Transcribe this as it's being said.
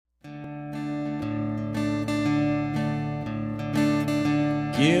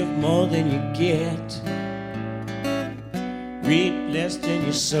Give more than you get. Read less than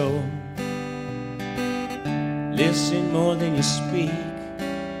you sow. Listen more than you speak.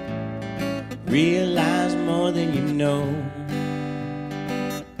 Realize more than you know.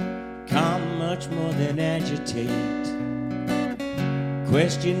 Calm much more than agitate.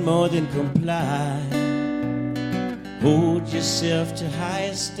 Question more than comply. Hold yourself to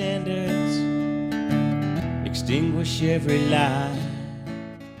higher standards. Extinguish every lie.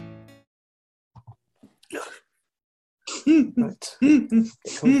 Right. Get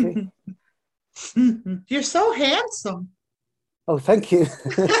comfy. You're so handsome. Oh, thank you.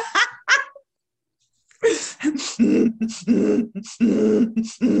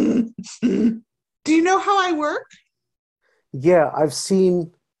 Do you know how I work? Yeah, I've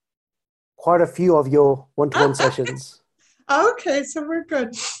seen quite a few of your one-to-one sessions, Okay, so we're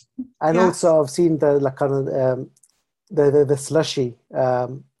good. and Yeah. also I've seen the like kind of the slushy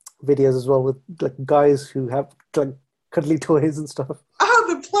videos as well with like guys who have like cuddly toys and stuff. Oh,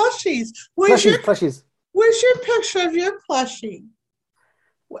 the plushies. Plushies. Where's your picture of your plushie?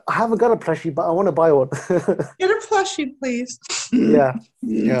 I haven't got a plushie, but I want to buy one. Get a plushie, please. Yeah.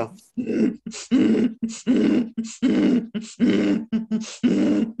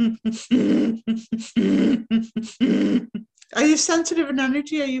 Are you sensitive in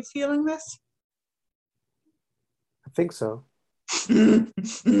energy? Are you feeling this? I think so.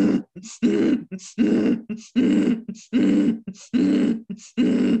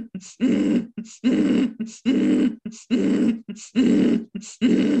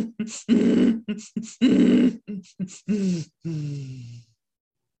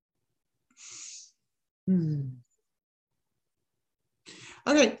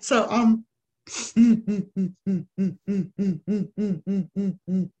 Okay, so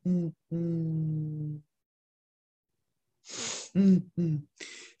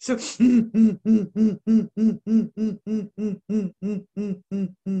so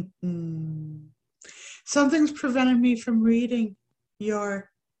something's preventing me from reading your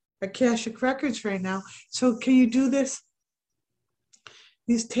Akashic records right now. So can you do this?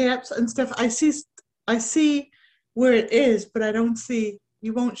 These taps and stuff. I see where it is, but I don't see.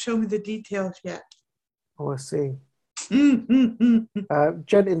 You won't show me the details yet. Oh, I see. Jen,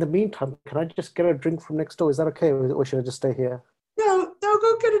 in the meantime, can I just get a drink from next door? Is that okay, or should I just stay here? No,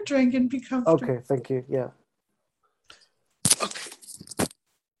 go get a drink and be comfortable. Okay, thank you. Yeah.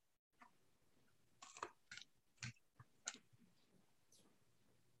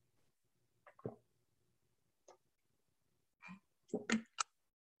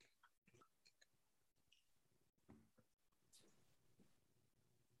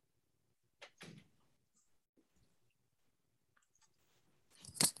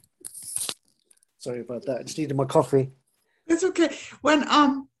 Sorry about that. I just needed my coffee. It's okay. When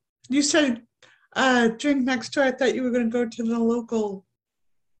you said drink next door, I thought you were going to go to the local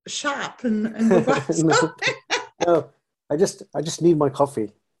shop and go buy something. No, I just need my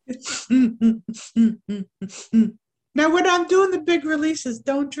coffee. Now, when I'm doing the big releases,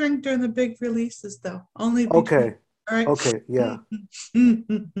 don't drink during the big releases, though. Only between, Okay. all right. Okay. Yeah.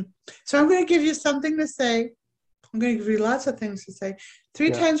 So I'm going to give you something to say. I'm going to give you lots of things to say.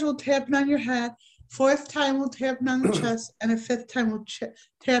 3 times we'll tap it on your head. 4th time we'll tap it on the chest, and a 5th time we'll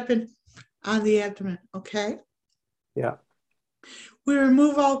tap it on the abdomen. Okay. Yeah. We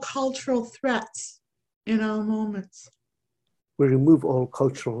remove all cultural threats in all moments. We remove all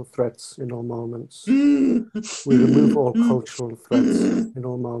cultural threats in all moments. We remove all cultural threats in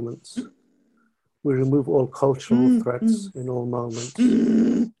all moments. We remove all cultural threats in all moments.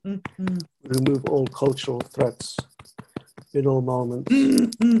 We remove all cultural threats in all moments. We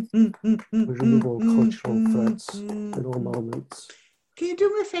remove all cultural threats in all moments. Can you do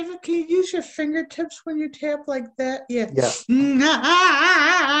me a favor? Can you use your fingertips when you tap like that? Yeah. Yeah.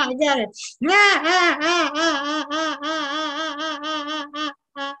 I got it.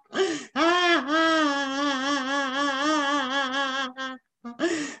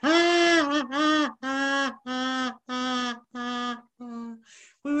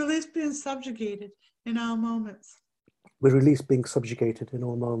 We release being subjugated in all moments. We release being subjugated in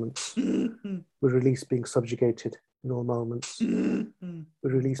all moments. We release being subjugated in all moments. We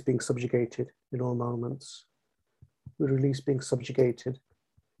release being subjugated in all moments. We release being subjugated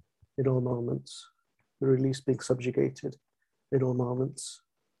in all moments. We release being subjugated in all moments.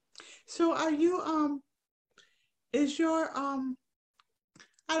 So are you is your I'm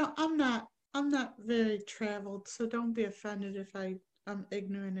not very traveled, so don't be offended if I'm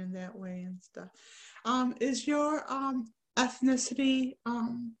ignorant in that way and stuff. Is your ethnicity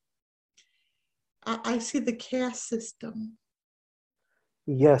I see the caste system.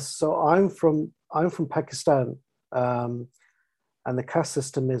 Yes, so I'm from Pakistan, and the caste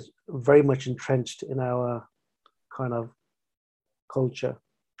system is very much entrenched in our kind of culture.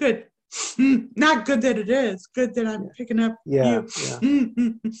 Good. Not good that it is. Good that I'm picking up Yeah, you. yeah.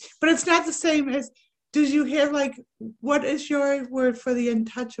 But it's not the same as. Do you have like? What is your word for the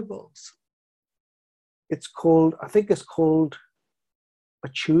untouchables? It's called, I think it's called a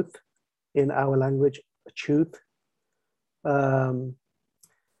chuth in our language, a chuth.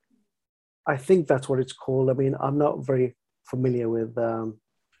 I think that's what it's called. I mean, I'm not very familiar with Oh,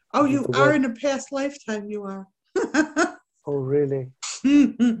 with you the are word. in a past lifetime. You are. Oh, really?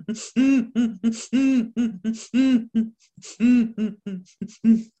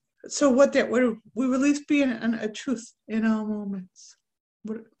 So what that would we release being a truth in all moments.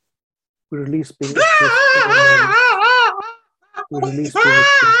 What, We release being a truth in all moments. We release being a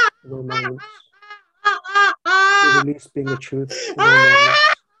truth in all moments. We release being a truth in all moments.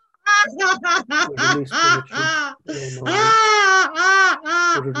 We release being a truth in all moments.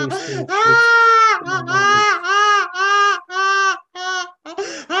 We release being a truth in all moments.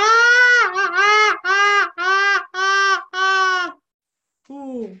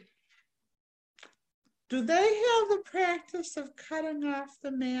 Ooh. Do they have the practice of cutting off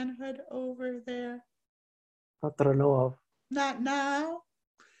the manhood over there? Not that I know of. Not now.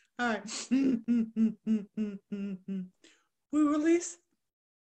 All right. We release.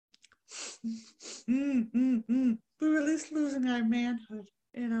 We release losing our manhood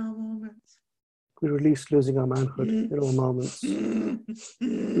in all moments. We release losing our manhood in all moments. We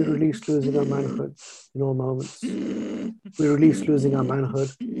release losing our manhood in all moments. We release losing our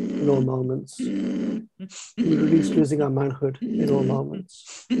manhood in all moments. We release losing our manhood in all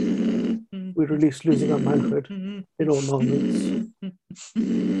moments. We release losing our manhood in all moments.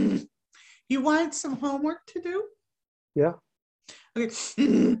 You want some homework to do? Yeah. Okay.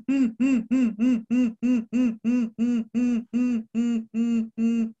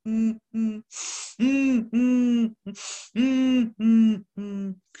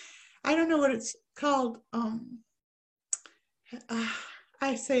 I don't know what it's called.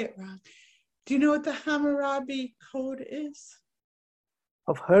 I say it wrong. Do you know what the Hammurabi Code is?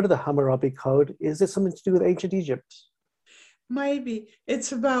 I've heard of the Hammurabi Code. Is this something to do with ancient Egypt? Maybe.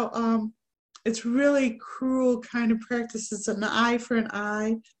 It's about it's really cruel kind of practice. It's an eye for an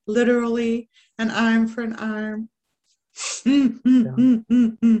eye, literally, an arm for an arm. We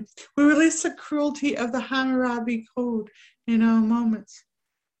release the cruelty of the Hammurabi Code in all moments.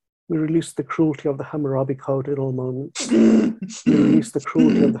 We release the cruelty of the Hammurabi Code in all moments. We release the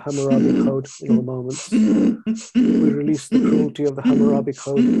cruelty of the Hammurabi Code in all moments. We release the cruelty of the Hammurabi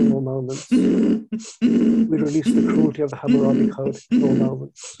Code in all moments. We release the cruelty of the Hammurabi Code in all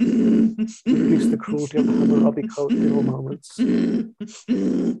moments. We release the cruelty of the Hammurabi Code in all moments.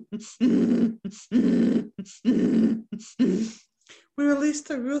 We release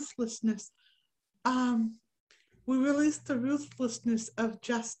the ruthlessness. We release the ruthlessness of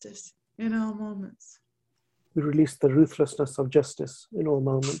justice in all moments. We release the ruthlessness of justice in all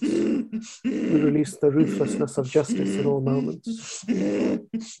moments. We release the ruthlessness of justice in all moments.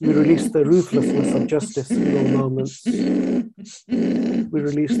 We release the ruthlessness of justice in all moments. We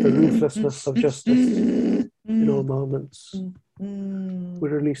release the ruthlessness of justice in all moments. We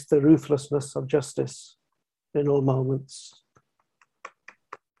release the ruthlessness of justice in all moments.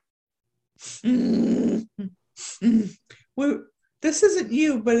 This isn't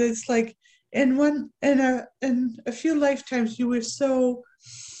you, but it's like in a few lifetimes you were so,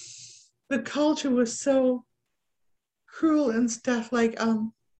 the culture was so cruel and stuff, like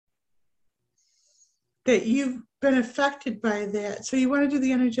that you've been affected by that. So you want to do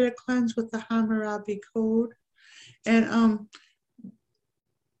the energetic cleanse with the Hammurabi Code and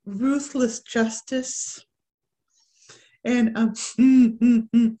ruthless justice. And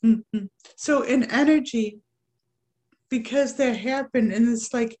so in energy, because that happened, and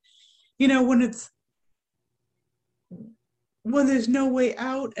it's like, you know, when there's no way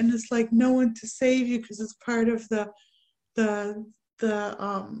out, and it's like no one to save you because it's part of the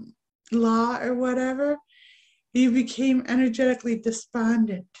law or whatever, you became energetically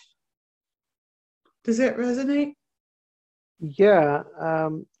despondent. Does that resonate? Yeah,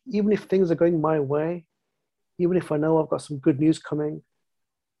 even if things are going my way, even if I know I've got some good news coming,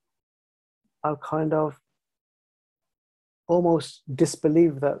 I'll kind of almost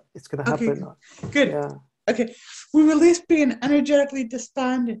disbelieve that it's going to happen. Okay, good. Yeah. Okay, we release being energetically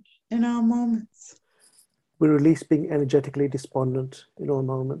despondent in all moments. We release being energetically despondent in all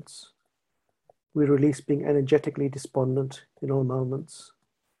moments. We release being energetically despondent in all moments.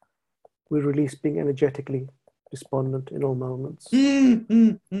 We release being energetically despondent in all moments.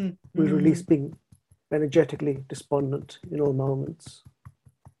 Mm. We release being energetically despondent in all moments.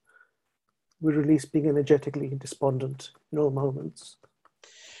 We release being energetically despondent in all moments.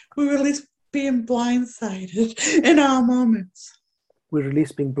 We release being blindsided in all moments. We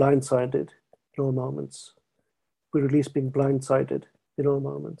release being blindsided in all moments. We release being blindsided in all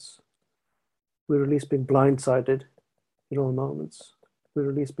moments. We release being blindsided in all moments. We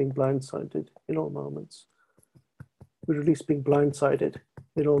release being blindsided in all moments. We release being blindsided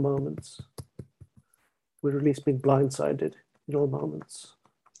in all moments. We release being blindsided in all moments.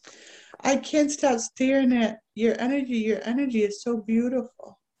 I can't stop staring at your energy. Your energy is so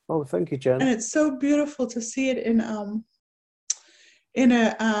beautiful. Oh, thank you, Jen. And it's so beautiful to see it in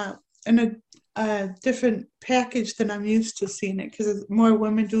a different package than I'm used to seeing it, because more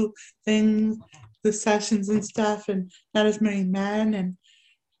women do things, the sessions and stuff, and not as many men,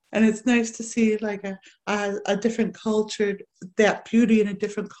 and it's nice to see like a different culture, that beauty in a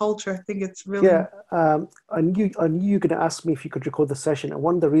different culture. I think it's really I knew you were going to ask me if you could record the session, and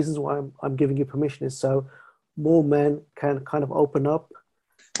one of the reasons why I'm giving you permission is so more men can kind of open up.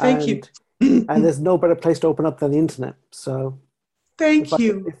 Thank you. And there's no better place to open up than the internet. So thank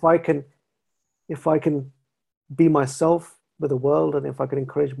you. If I can be myself with the world, and if I can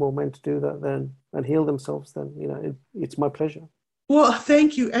encourage more men to do that, then and heal themselves, then it's my pleasure. Well,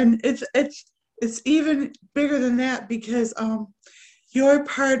 thank you. And it's even bigger than that, because your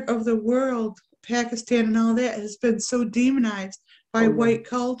part of the world, Pakistan and all that, has been so demonized by white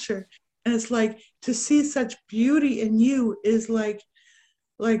culture. And it's like, to see such beauty in you is like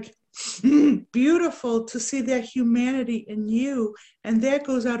beautiful, to see that humanity in you, and that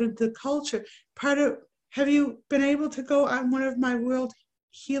goes out into the culture. Have you been able to go on one of my world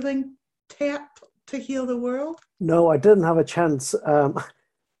healing tap to heal the world? No, I didn't have a chance. The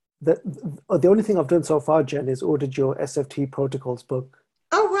only thing I've done so far, Jen, is ordered your SWT protocols book.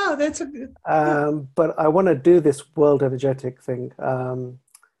 Oh wow, that's a good. But I want to do this world energetic thing.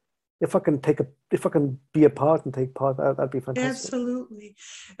 If I can be a part and take part, that'd be fantastic. Absolutely.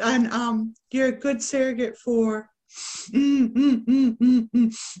 And you're a good surrogate for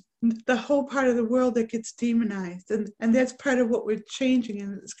the whole part of the world that gets demonized. And that's part of what we're changing.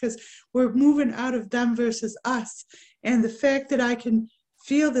 And it's because we're moving out of them versus us. And the fact that I can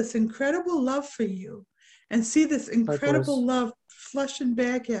feel this incredible love for you and see this incredible love flushing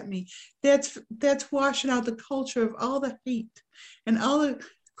back at me, that's washing out the culture of all the hate and all the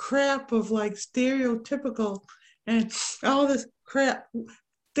crap of like stereotypical and all this crap.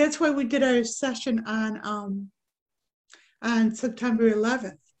 That's why we did our session on September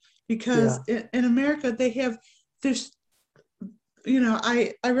 11th, because in America they have this,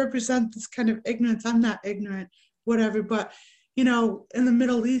 I represent this kind of ignorance. I'm not ignorant, whatever, but in the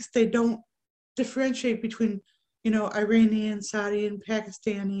Middle East they don't differentiate between Iranian, Saudi, and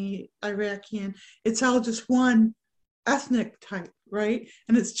Pakistani, Iraqi, and it's all just one ethnic type, right?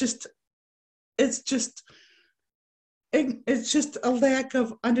 And it's just a lack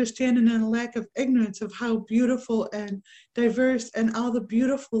of understanding and a lack of ignorance of how beautiful and diverse and all the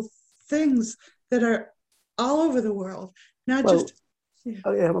beautiful things that are all over the world.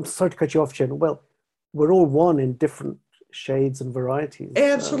 I'm sorry to cut you off, Jen. Well, we're all one in different shades and varieties.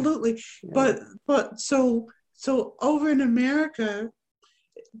 Absolutely. But so over in America,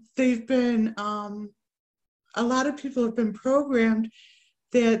 they've been a lot of people have been programmed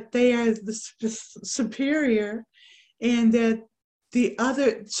that they are the superior, and that the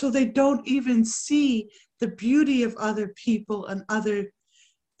other, so they don't even see the beauty of other people and other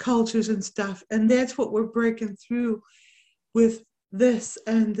cultures and stuff. And that's what we're breaking through with this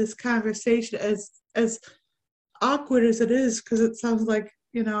and this conversation, as awkward as it is, because it sounds like,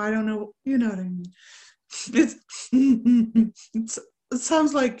 I don't know, you know what I mean. It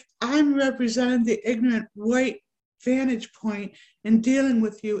sounds like I'm representing the ignorant white vantage point in dealing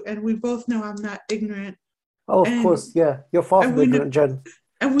with you, and we both know I'm not ignorant. Oh, of course, yeah. You're far from ignorant, Jen.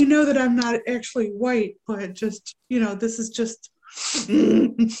 And we know that I'm not actually white, but just, this is just...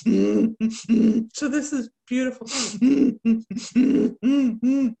 So this is beautiful.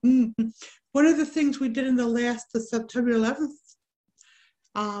 One of the things we did in the September 11th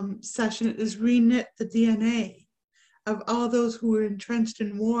session is reknit the DNA of all those who were entrenched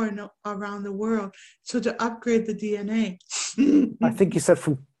in war around the world. So to upgrade the DNA. I think you said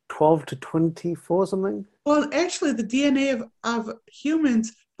from 12 to 24 something? Well, actually, the DNA of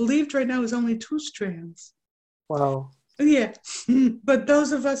humans believed right now is only 2 strands. Wow. Yeah, but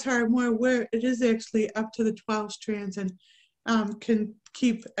those of us who are more aware, it is actually up to the 12 strands, and can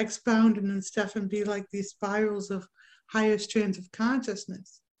keep expounding and stuff and be like these spirals of higher strands of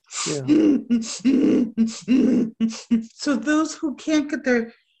consciousness. Yeah. So those who can't get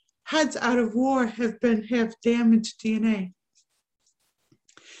their heads out of war have damaged DNA.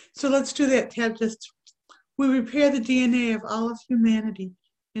 So let's do that, Tab. Just we repair the DNA of all of humanity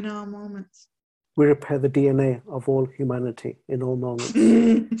in all moments. We repair the DNA of all humanity in all moments.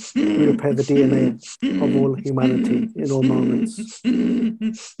 We repair the DNA of all humanity in all moments.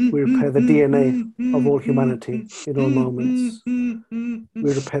 We repair the DNA of all humanity in all moments. We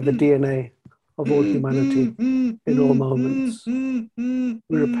repair the DNA of all humanity in all moments. We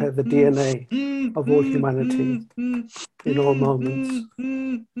repair the DNA of all humanity in all moments.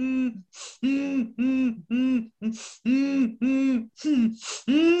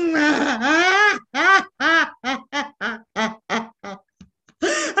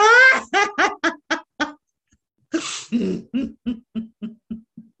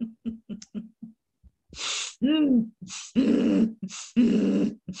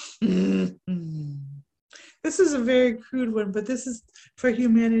 This is a very crude one, but this is for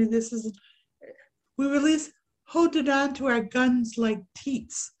humanity. We release, holding on to our guns like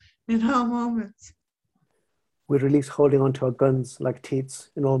teats in all moments. We release holding onto our guns like teats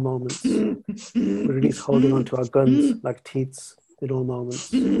in all moments. We release holding onto our guns like teats in all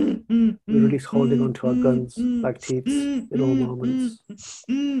moments. We release holding onto our guns like teats in all moments.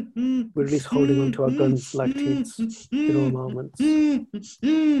 We release holding onto our guns like teats in all moments.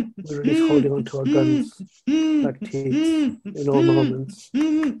 We release holding onto our guns like teats in all moments.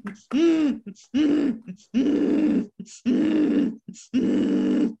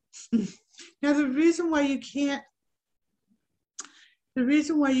 Now the reason why you can't,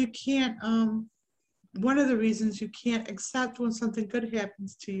 one of the reasons you can't accept when something good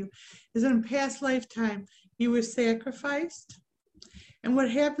happens to you is in a past lifetime you were sacrificed. And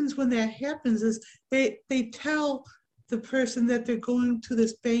what happens when that happens is they tell the person that they're going to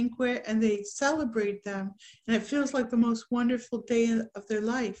this banquet and they celebrate them, and it feels like the most wonderful day of their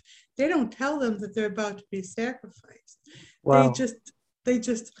life. They don't tell them that they're about to be sacrificed. Wow. They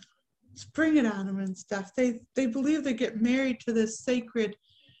just spring it on them and stuff. They believe they get married to this sacred,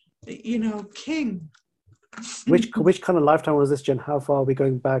 king. Which kind of lifetime was this, Jen? How far are we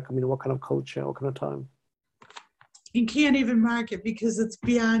going back? I mean, what kind of culture? What kind of time? You can't even mark it because it's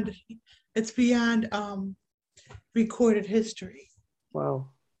beyond recorded history. Wow.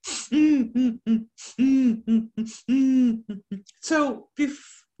 So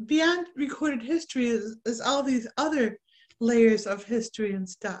beyond recorded history is all these other layers of history and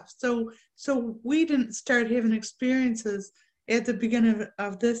stuff. So we didn't start having experiences at the beginning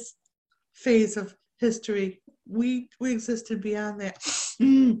of this phase of history. We existed beyond that.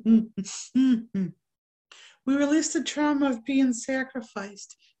 We release the trauma of being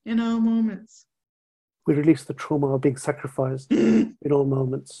sacrificed in all moments. We release the trauma of being sacrificed in all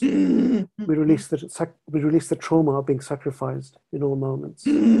moments. We release the trauma of being sacrificed in all moments.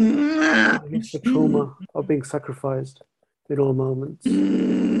 We release the trauma of being sacrificed in all moments.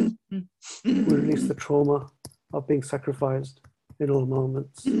 We release the trauma of being sacrificed in all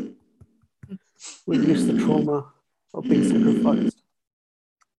moments. We release the trauma of being sacrificed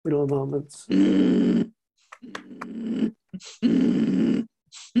in all moments.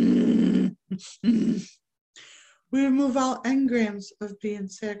 We remove all engrams of being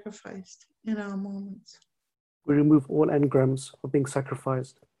sacrificed in all moments. We remove all engrams of being sacrificed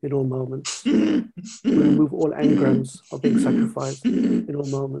in all moments. We remove all engrams of being sacrificed in all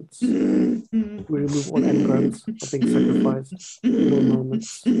moments. We remove all engrams of being sacrificed in all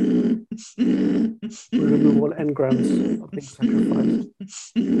moments. We remove all engrams of being sacrificed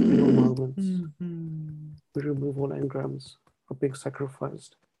in all moments. We remove all engrams of being sacrificed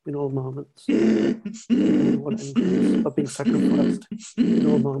in all moments. We remove all engrams of being sacrificed in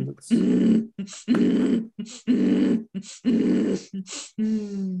all moments.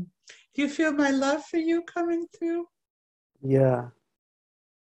 Do you feel my love for you coming through? Yeah.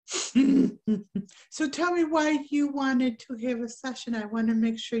 So tell me why you wanted to have a session. I want to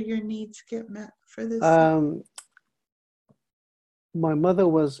make sure your needs get met for this. My mother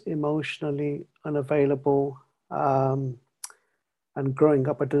was emotionally unavailable, and growing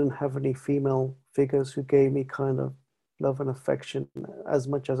up I didn't have any female figures who gave me kind of love and affection as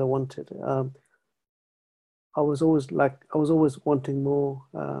much as I wanted. I was always wanting more,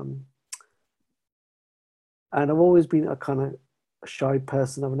 and I've always been a kind of shy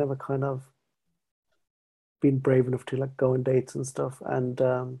person. I've never kind of been brave enough to like go on dates and stuff. And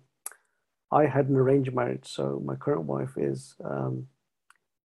I had an arranged marriage, so my current wife is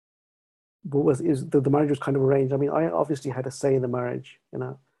the marriage was kind of arranged. I mean, I obviously had a say in the marriage.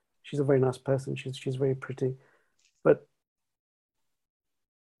 She's a very nice person. She's very pretty, but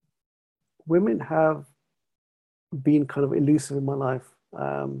women have been kind of elusive in my life.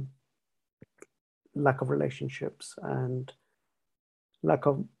 Lack of relationships and lack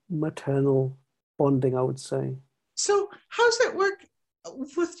of maternal bonding, I would say. So how's it work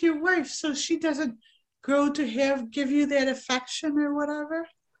with your wife? So she doesn't grow to give you that affection or whatever?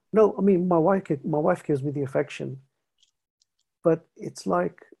 No, I mean my wife gives me the affection, but it's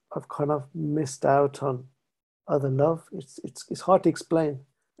like I've kind of missed out on other love. It's hard to explain.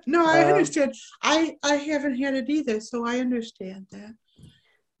 No, I Um, understand. I haven't had it either, so I understand that.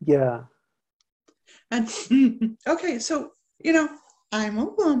 yeah, And okay, so I'm a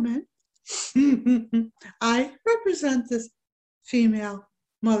woman. I represent this female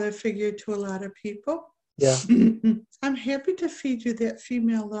mother figure to a lot of people. yeah. I'm happy to feed you that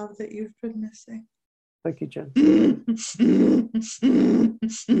female love that you've been missing. Thank you, Jen.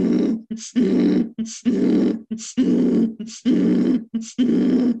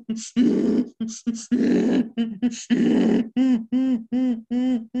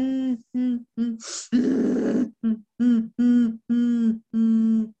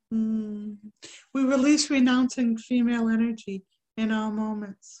 We release renouncing female energy in all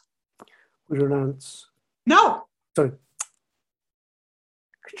moments. We renounce. No, Sorry.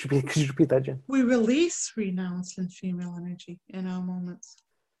 Could you repeat that, Jen? we release renouncing female energy in all moments.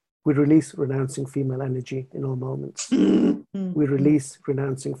 We release renouncing female energy in all moments. We release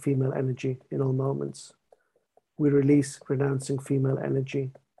renouncing female energy in all moments. We release renouncing female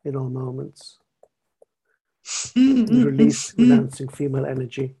energy in all moments. We release renouncing female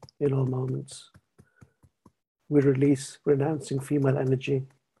energy in all moments. We release renouncing female energy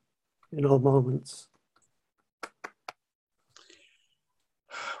in all moments.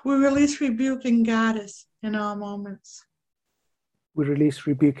 We release rebuking goddess in all moments. We release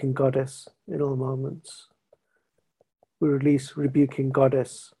rebuking goddess in all moments. We release rebuking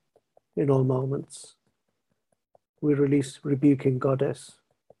goddess in all moments. We release rebuking goddess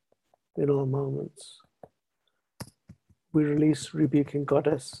in all moments. We release rebuking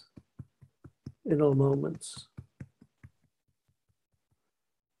goddess in all moments.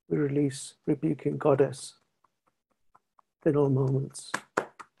 We release rebuking goddess in all moments.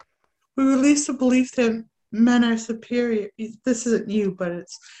 We release the belief that men are superior. This isn't you, but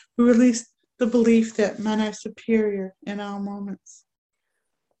we release the belief that men are superior in all moments.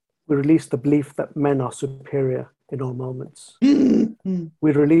 We release the belief that men are superior in all moments.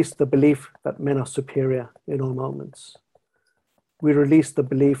 We release the belief that men are superior in all moments. We release the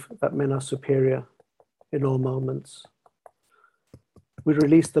belief that men are superior in all moments. We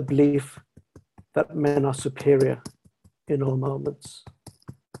release the belief that men are superior in all moments.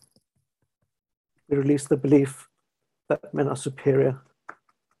 We release the belief that men are superior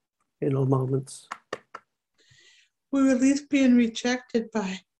in all moments. We release being rejected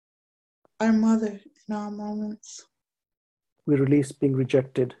by our mother in all moments. We release being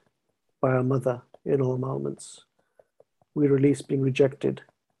rejected by our mother in all moments. We release being rejected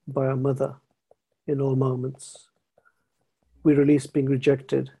by our mother in all moments. We release being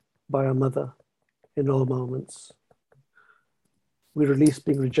rejected by our mother in all moments. We release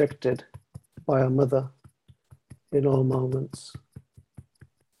being rejected by our mother in all moments.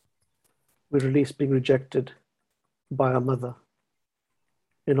 We release being rejected by our mother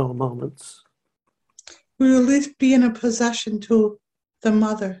in all moments. We release being a possession to the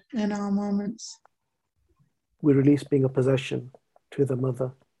mother in all moments. We release being a possession to the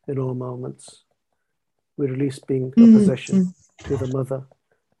mother in all moments. We release being a possession to the mother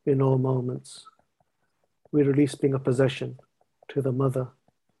in all moments. We release being a possession to the mother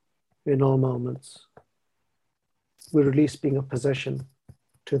in all moments. We release being a possession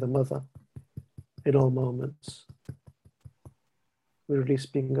to the mother in all moments. We release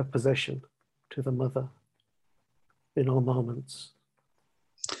being a possession to the mother in all moments.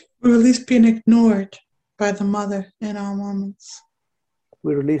 We release being ignored by the mother in all moments.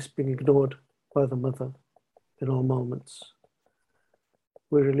 We release being ignored by the mother in all moments.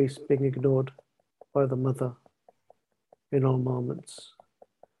 We release being ignored by the mother in all moments.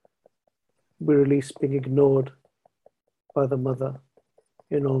 We release being ignored by the mother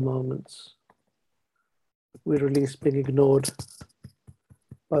in all moments. We release being ignored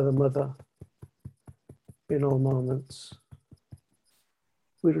by the mother in all moments.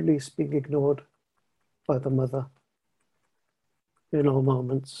 We release being ignored by the mother in all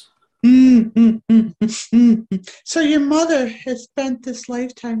moments. So your mother has spent this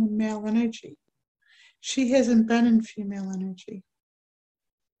lifetime in male energy. She hasn't been in female energy.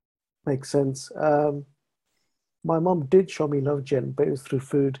 Makes sense. My mom did show me love, Jen, but it was through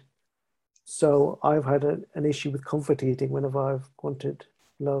food. So I've had an issue with comfort eating whenever I've wanted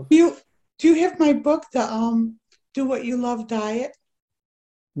love. Do Do you have my book, the Do What You Love diet?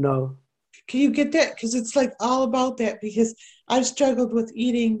 No. Can you get that? Because it's like all about that, because I've struggled with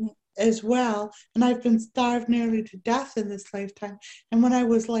eating as well, and I've been starved nearly to death in this lifetime. And when I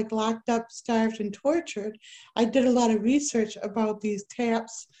was like locked up, starved, and tortured, I did a lot of research about these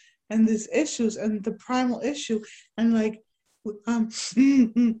TAPs and these issues and the primal issue. And like, we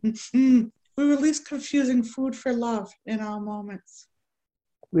release confusing food for love in all moments.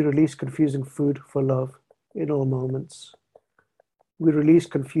 We release confusing food for love in all moments. We release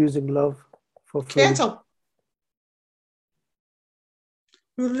confusing love for food. Cancel.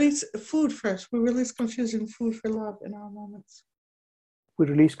 We release food first. We release confusing food for love in all moments. We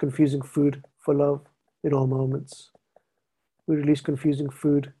release confusing food for love in all moments. We release confusing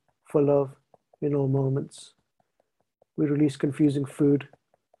food for love in all moments. We release confusing food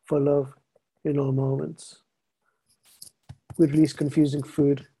for love in all moments. We release confusing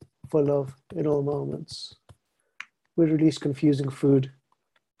food for love in all moments. We release confusing food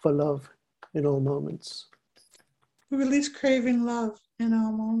for love in all moments. We release craving love in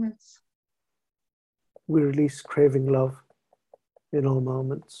all moments. We release craving love in all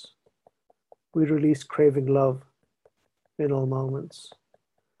moments. We release craving love in all moments.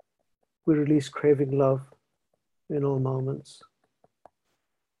 We release craving love in all moments.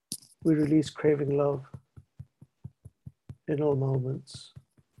 We release craving love in all moments.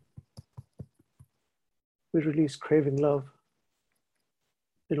 We release craving love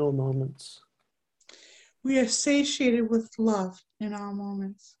in all moments. We are satiated with love in all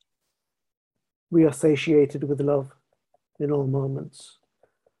moments. We are satiated with love in all moments.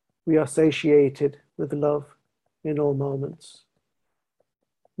 We are satiated with love in all moments.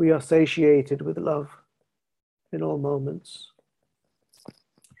 We are satiated with love in all moments.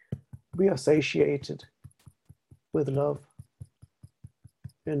 We are satiated with love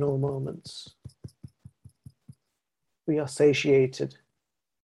in all moments. We are satiated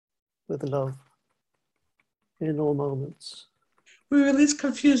with love in all moments. We release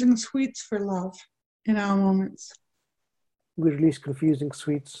confusing sweets for love in all moments. We release confusing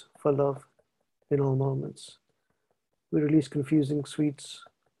sweets for love in all moments. We release confusing sweets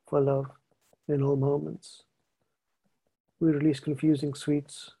for love in all moments. We release confusing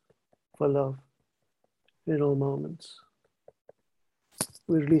sweets for love in all moments.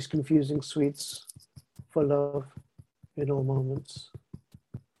 We release confusing sweets for love in all moments.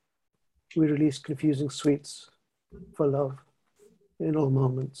 We release confusing sweets for love in all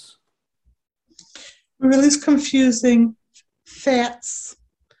moments. We release confusing fats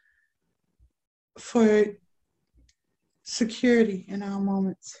for security in all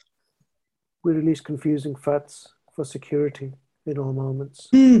moments. We release confusing fats for security in all moments.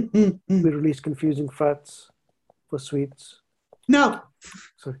 We We release confusing fats for sweets. No.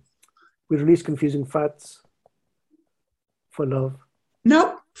 Sorry. We release confusing fats for love.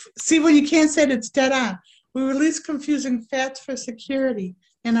 Nope. See, when you can't say it, it's dead on. We release confusing fats for security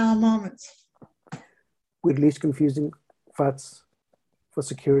in all moments. We release confusing fats for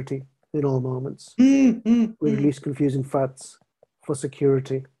security in all moments. We We release confusing fats for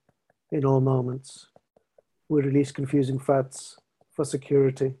security in all moments. We release confusing fats for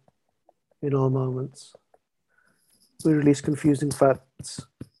security in all moments. We release confusing fats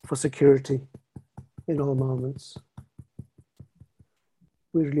for security in all moments.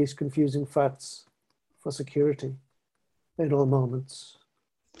 We release confusing fats for security in all moments.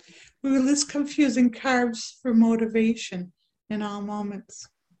 We release confusing carbs for motivation in all moments.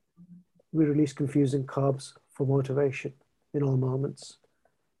 We release confusing carbs for motivation in all moments.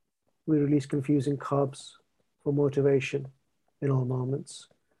 We release confusing carbs for motivation in all moments.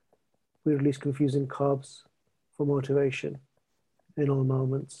 We release confusing carbs for motivation in all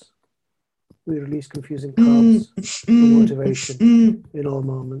moments. We release confusing carbs for motivation in all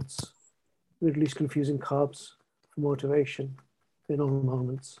moments. We release confusing carbs for motivation in all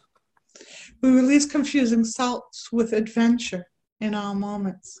moments. We release confusing salts with adventure in all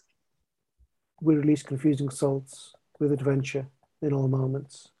moments. We release confusing salts with adventure in all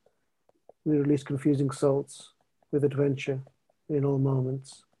moments. We release confusing salts with adventure in all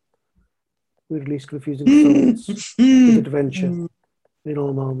moments. We release confusing salts with adventure in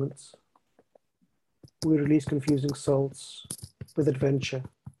all moments. We release confusing salts with adventure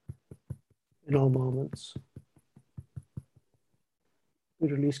in all moments. We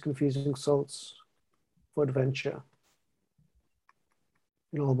release confusing salts for adventure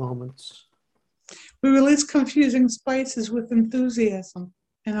in all moments. We release confusing spices with enthusiasm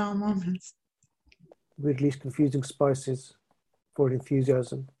in all moments. We release confusing spices for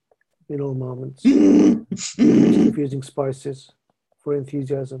enthusiasm in all moments. We release confusing spices for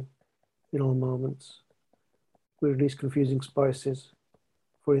enthusiasm in all moments. We release confusing spices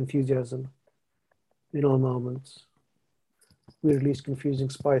for enthusiasm in all moments. We release confusing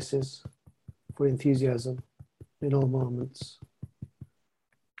spices for enthusiasm in all moments.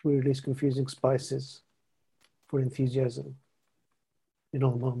 We release confusing spices for enthusiasm in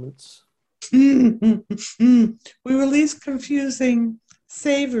all moments. We release confusing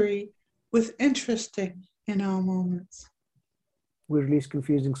savory with interesting in all moments. We release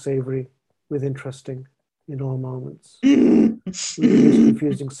confusing savory with interesting in all moments. We release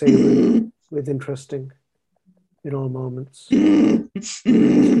confusing savory with interesting in all moments. We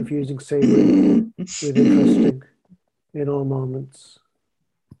release confusing savory with interesting in all moments.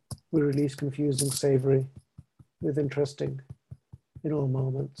 We release confusing savory with interesting in all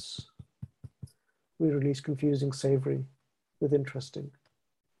moments. We release confusing savory with interesting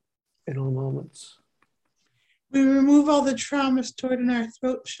in all moments. We remove all the trauma stored in our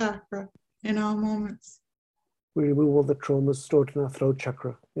throat chakra in all moments. We remove all the traumas stored in our throat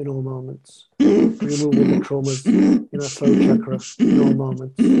chakra in all moments. We remove all the traumas in our throat chakra in all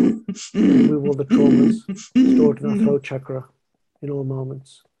moments. We remove all the traumas stored in our throat chakra in all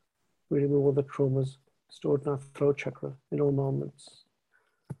moments. We remove all the traumas stored in our throat chakra in all moments.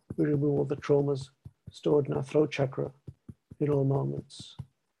 We remove all the traumas stored in our throat chakra in all moments.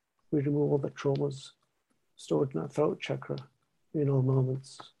 We remove all the traumas stored in our throat chakra in all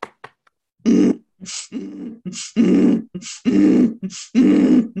moments.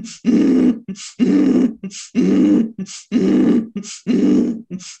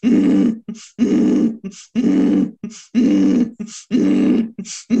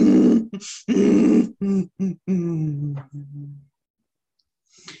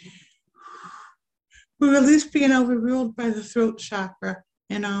 We release being overruled by the throat chakra in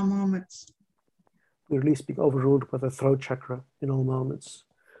all moments. We release being overruled by the throat chakra in all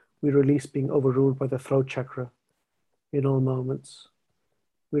moments. We release being overruled by the throat chakra in all moments.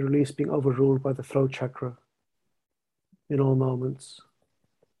 We release being overruled by the throat chakra in all moments.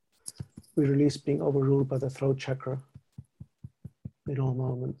 We release being overruled by the throat chakra in all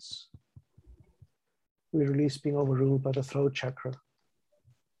moments. We release being overruled by the throat chakra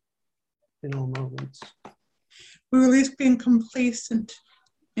in all moments. We release being complacent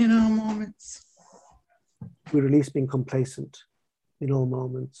in all moments. We release being complacent in all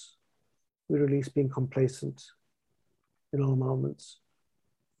moments. We release being complacent in all moments.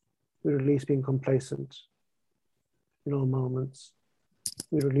 We release being complacent in all moments.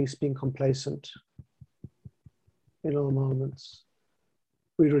 We release being complacent in all moments.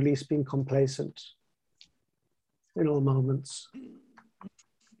 We release being complacent in all moments.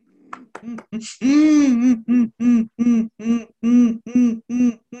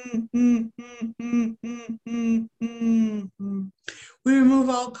 We remove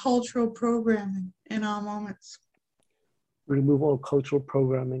all cultural programming in all moments. We remove all cultural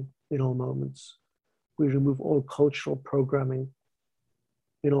programming in all moments. We remove all cultural programming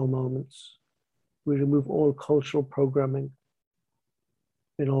in all moments. We remove all cultural programming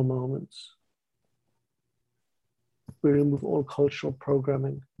in all moments. We remove all cultural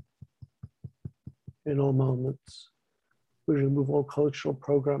programming in all moments. We remove all cultural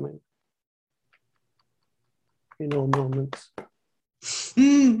programming in all moments.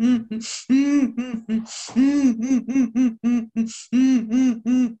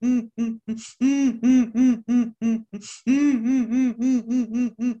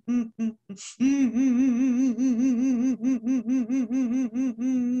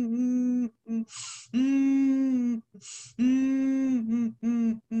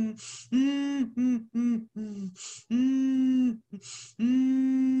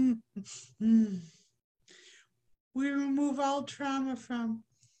 We remove all trauma from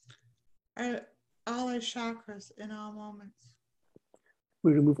all our chakras in all moments.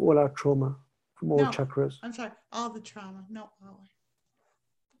 We remove all our trauma from all No. chakras. I'm sorry, all the trauma, no all.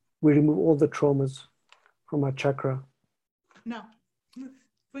 We remove all the traumas from our chakra. No,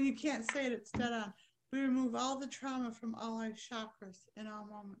 when you can't say it, it's dead on. We remove all the trauma from all our chakras in all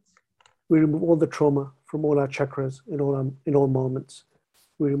moments. We remove all the trauma from all our chakras in all moments.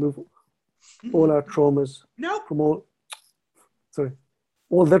 We remove all our traumas Nope. from all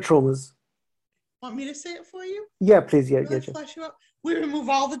the traumas. Want me to say it for you? Yeah, please. Yeah, Really yeah. flush you up. We remove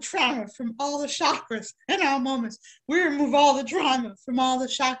all the trauma from all the chakras in all moments. We remove all the trauma from all the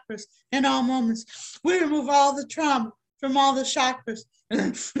chakras in all moments. We remove all the trauma from all the chakras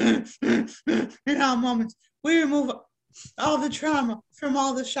in all moments. We remove all the trauma from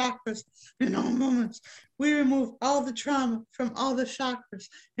all the chakras in all moments. We remove all the trauma from all the chakras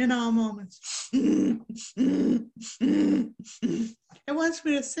in all moments. It wants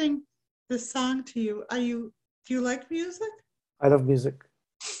me to sing this song to you. Do you like music? I love music.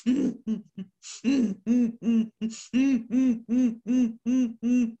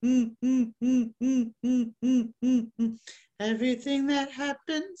 Everything that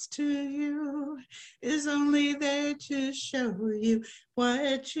happens to you is only there to show you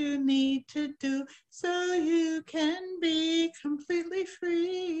what you need to do so you can be completely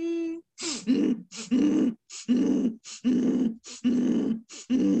free.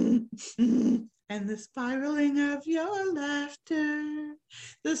 And the spiraling of your laughter,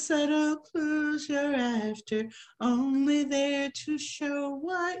 the subtle clues you're after, only there to show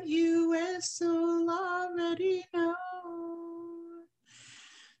what you as soul already know.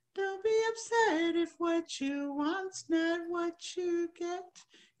 Don't be upset if what you want's not what you get,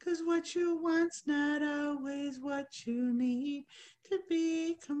 'cause what you want's not always what you need to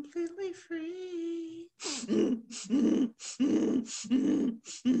be completely free.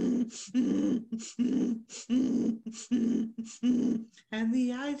 And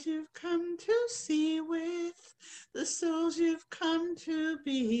the eyes you've come to see with, the souls you've come to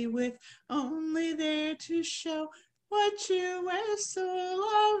be with, only there to show what you as soul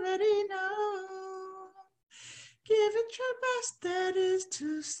already know. Give it your best, that is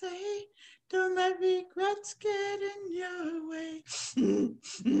to say. Don't let regrets get in your way.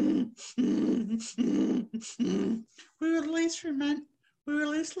 We release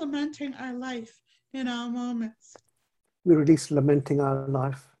lamenting our life in all moments. We release lamenting our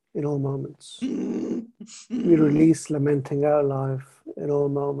life in all moments. We release lamenting our life in all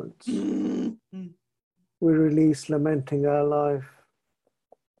moments. We release lamenting our life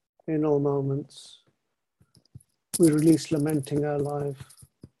in all moments. We release lamenting our life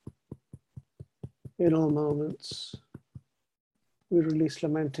in all moments. We release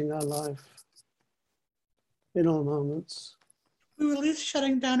lamenting our life in all moments. We release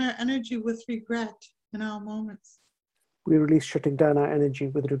shutting down our energy with regret in all moments. We release shutting down our energy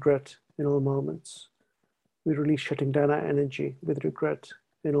with regret in all moments. We release shutting down our energy with regret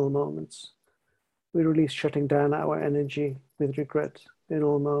in all moments. We release shutting down our energy with regret in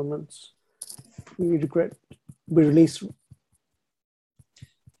all moments. We release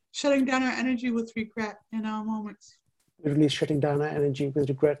shutting down our energy with regret in all moments. We release shutting down our energy with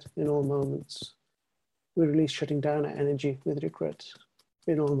regret in all moments. We release shutting down our energy with regret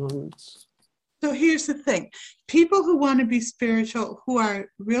in all moments. So here's the thing. People who want to be spiritual, who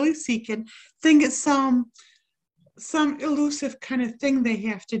are really seeking, think it's some elusive kind of thing they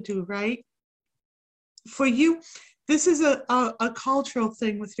have to do, right? For you, this is a cultural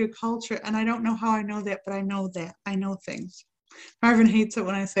thing with your culture, and I don't know how I know that, but I know that. I know things. Marvin hates it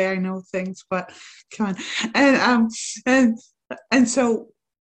when I say I know things, but come on. And so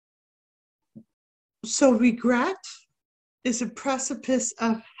regret is a precipice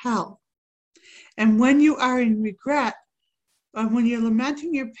of hell. And when you are in regret, when you're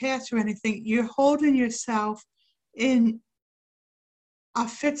lamenting your past or anything, you're holding yourself in a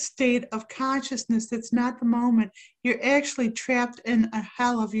fixed state of consciousness that's not the moment. You're actually trapped in a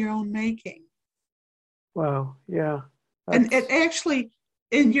hell of your own making. Wow, yeah. And it actually,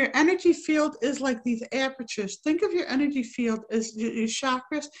 in your energy field is like these apertures. Think of your energy field as your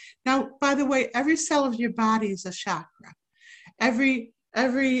chakras. Now, by the way, every cell of your body is a chakra. Every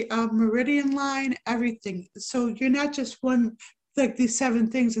meridian line, everything. So you're not just one, like these 7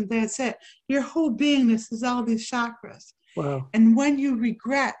 things and that's it. Your whole beingness is all these chakras. Wow. And when you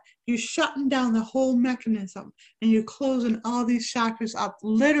regret, you're shutting down the whole mechanism and you're closing all these chakras up,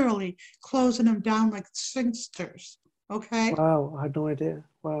 literally closing them down like sphincters. Okay? Wow, I had no idea.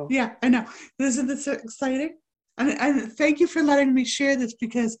 Wow. Yeah, I know. Isn't this exciting? And thank you for letting me share this,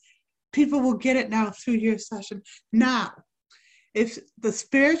 because people will get it now through your session. Now, if the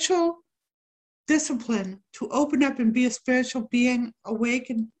spiritual discipline to open up and be a spiritual being,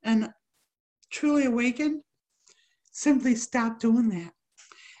 awakened and truly awakened, simply stop doing that.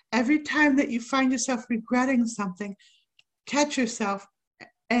 Every time that you find yourself regretting something, catch yourself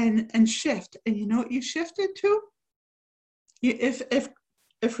and shift. And you know what you shifted to?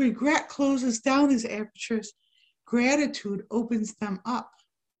 If regret closes down these apertures, gratitude opens them up.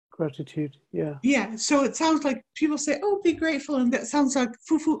 Gratitude, yeah. Yeah, so it sounds like people say, oh, be grateful, and that sounds like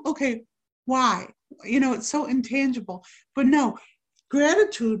foo-foo. Okay, why? You know, it's so intangible. But no,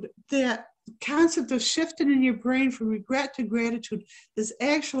 gratitude, that concept of shifting in your brain from regret to gratitude, is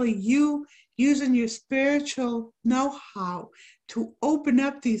actually you using your spiritual know-how to open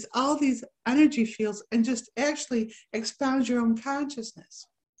up all these energy fields and just actually expound your own consciousness.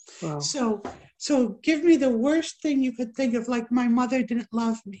 Wow. So give me the worst thing you could think of, like my mother didn't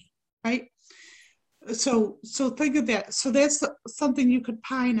love me, right? So think of that. So that's something you could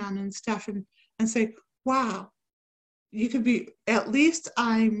pine on and stuff, and say, wow, you could be, at least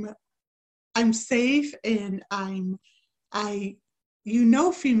I'm safe, and I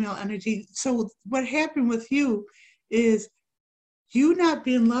female energy. So what happened with you is, you not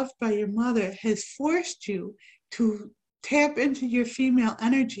being loved by your mother has forced you to tap into your female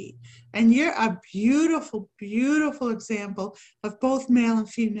energy. And you're a beautiful, beautiful example of both male and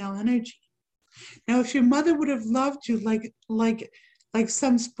female energy. Now, if your mother would have loved you like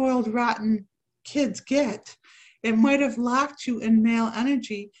some spoiled, rotten kids get, it might have locked you in male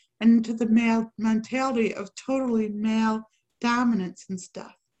energy and into the male mentality of totally male dominance and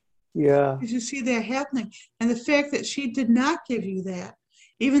stuff. Yeah. Because you see that happening. And the fact that she did not give you that,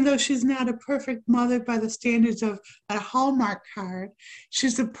 even though she's not a perfect mother by the standards of a Hallmark card,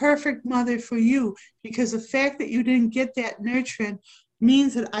 she's a perfect mother for you, because the fact that you didn't get that nurturing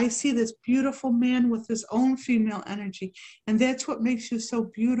means that I see this beautiful man with his own female energy. And that's what makes you so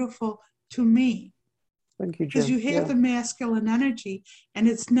beautiful to me. Thank you, Because Jen. you have the masculine energy, and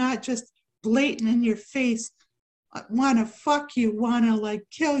it's not just blatant in your face, want to fuck you, want to like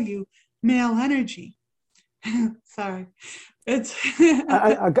kill you, male energy. Sorry. It's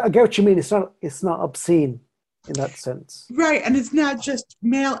I get what you mean. It's not obscene in that sense. right. And it's not just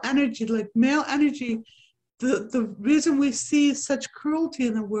male energy. Like male energy, the reason we see such cruelty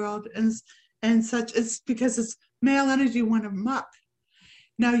in the world and such is because it's male energy went amok.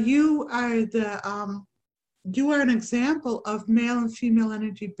 Now you are an example of male and female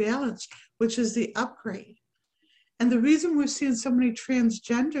energy balance, which is the upgrade. And the reason we're seeing so many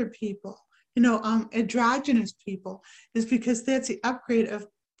transgender people, androgynous people, is because that's the upgrade of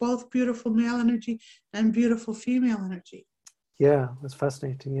both beautiful male energy and beautiful female energy. Yeah, that's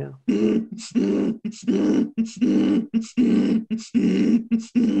fascinating. Yeah.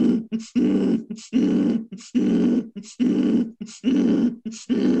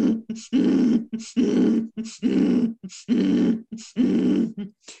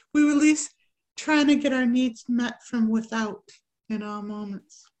 We release trying to get our needs met from without in all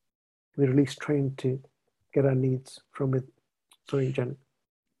moments. We release trying to get our needs from it. Sorry, Jen.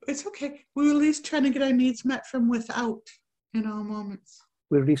 It's okay. We release trying to get our needs met from without in all moments.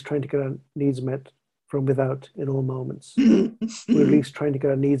 We release trying to get our needs met from without in all moments. We release trying to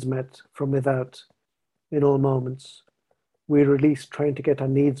get our needs met from without in all moments. We release trying to get our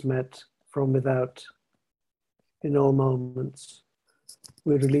needs met from without in all moments.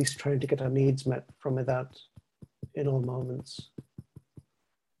 We release trying to get our needs met from without in all moments.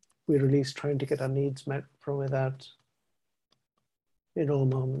 We release trying to get our needs met from without in all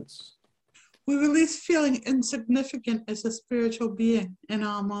moments. We release feeling insignificant as a spiritual being in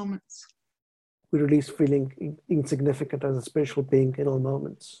all moments. We release feeling insignificant as a spiritual being in all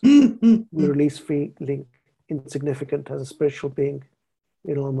moments. We release feeling insignificant as a spiritual being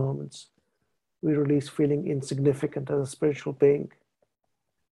in all moments. We release feeling insignificant as a spiritual being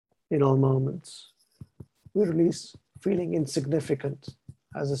in all moments. We release feeling insignificant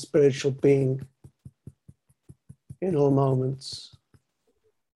as a spiritual being in all moments.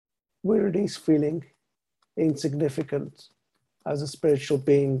 We release feeling insignificant as a spiritual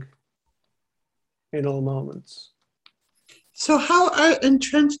being in all moments. So how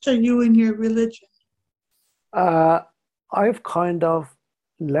entrenched are you in your religion? I've kind of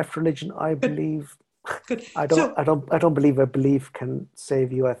left religion. I believe. Good. I don't believe a belief can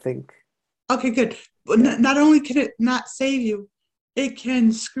save you, I think. Okay, good. But not only can it not save you, it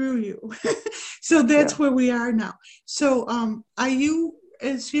can screw you. So that's where we are now. So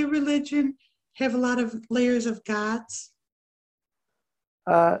is your religion have a lot of layers of gods?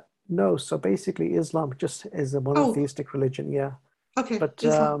 No, so basically Islam just is a monotheistic religion, yeah. Okay. But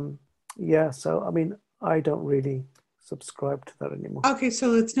so I mean, I don't really subscribe to that anymore. Okay,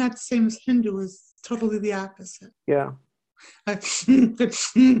 so it's not the same as Hindu, it's totally the opposite. Yeah. Did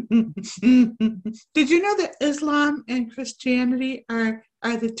you know that Islam and Christianity are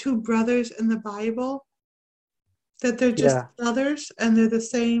the two brothers in the Bible? That they're just brothers and they're the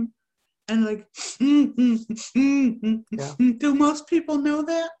same, and like, do most people know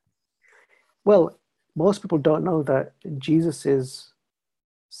that? Well, most people don't know that Jesus is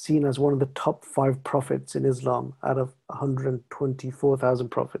seen as one of the top 5 prophets in Islam out of 124,000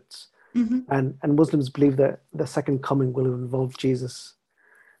 prophets. Mm-hmm. And Muslims believe that the second coming will involve Jesus.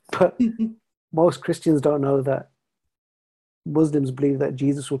 But most Christians don't know that Muslims believe that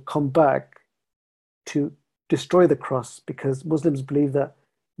Jesus will come back to destroy the cross, because Muslims believe that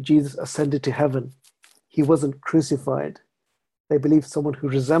Jesus ascended to heaven. He wasn't crucified. They believe someone who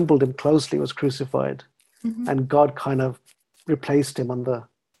resembled him closely was crucified, and God kind of replaced him on the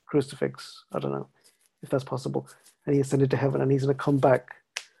crucifix. I don't know. if that's possible. And he ascended to heaven, and he's going to come back.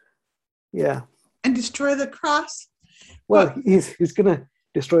 Yeah. And destroy the cross? Well, he's going to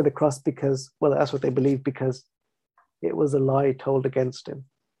destroy the cross because, well, that's what they believe, because it was a lie told against him.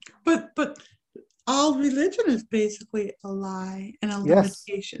 But all religion is basically a lie and a Yes.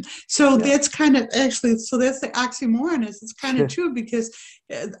 limitation. So Yeah. that's kind of actually, so that's the oxymoron is it's kind of true, because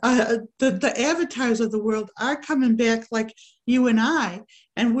the avatars of the world are coming back like you and I,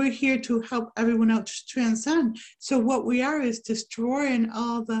 and we're here to help everyone else transcend. So what we are is destroying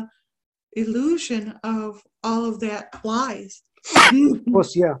all the illusion of all of that lies. Of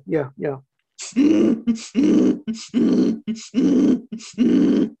course, yeah.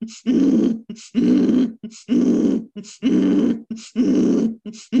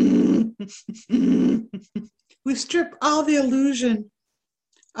 We strip all the illusion.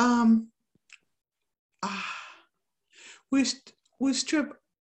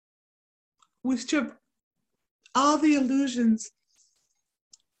 We strip all the illusions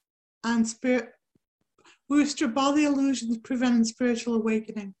on spirit. We strip all the illusions preventing spiritual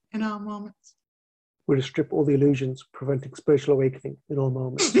awakening in all moments. We strip all the illusions preventing spiritual awakening in all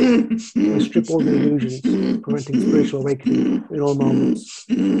moments. We strip all the illusions preventing spiritual awakening in all moments.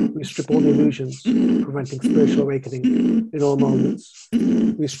 We strip all the illusions preventing spiritual awakening in all moments.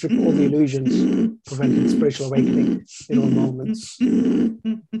 We strip all the illusions preventing spiritual awakening in all moments.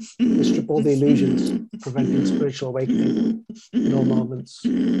 We strip all the illusions preventing spiritual awakening in all moments.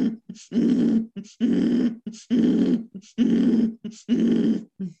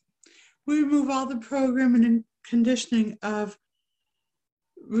 We remove all the programming and conditioning of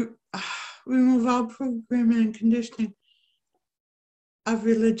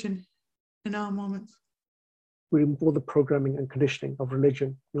religion in all moments. We remove all the programming and conditioning of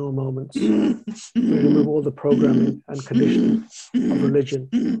religion in all moments. We remove all the programming and conditioning of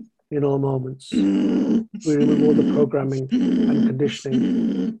religion in all moments. We remove all the programming and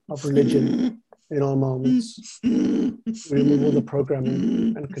conditioning of religion in all moments. We remove all the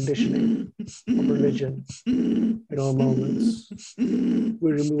programming and conditioning of religion in all moments.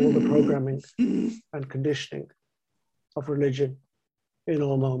 We remove all the programming and conditioning of religion in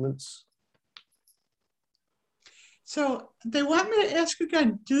all moments. So they want me to ask you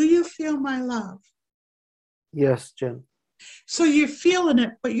again, do you feel my love? Yes, Jen. So you're feeling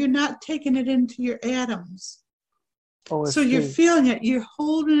it, but you're not taking it into your atoms. Oh, I So see. you're feeling it, you're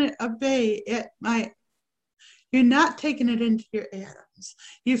holding it at bay you're not taking it into your atoms.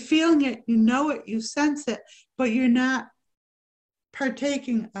 You're feeling it, you know it, you sense it, but you're not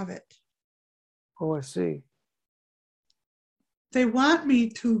partaking of it. Oh, I see. They want me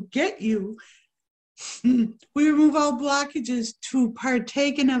to get you. We remove all blockages to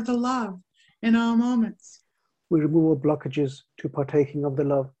partaking of the love in all moments. We remove all blockages to partaking of the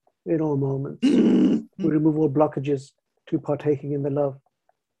love in all moments. We remove all blockages to partaking in the love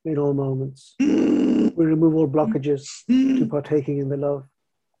in all moments. We remove all blockages to partaking in the love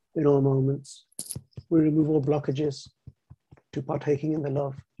in all moments. We remove all blockages to partaking in the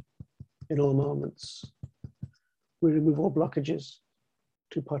love in all moments. We remove all blockages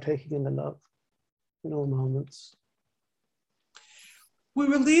to partaking in the love in all moments. We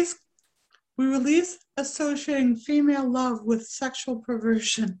release associating female love with sexual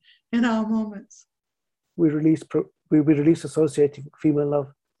perversion in all moments. We release associating female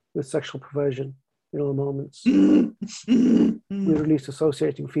love with sexual perversion in all moments. We release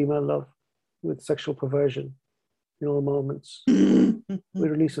associating female love with sexual perversion in all moments. We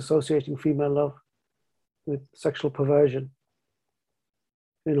release associating female love with sexual perversion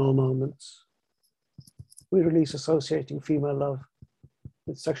in all moments. We release associating female love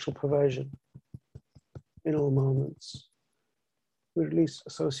with sexual perversion in all moments. We release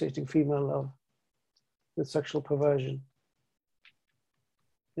associating female love with sexual perversion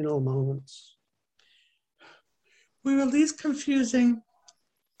in all moments. We release confusing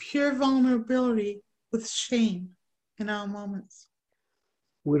pure vulnerability with shame in all moments.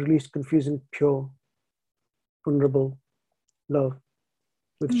 We release confusing pure, vulnerable love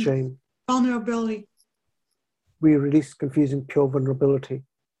with shame. Vulnerability. We release confusing pure vulnerability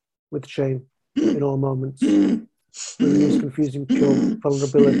with shame in all moments. We release confusing pure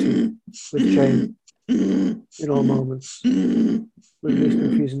vulnerability with shame in all moments. We release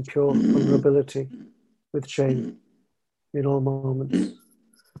confusing pure vulnerability with shame in all moments.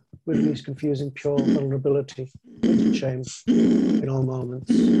 We release confusing pure vulnerability with shame in all moments.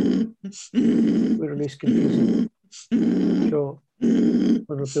 We release confusing pure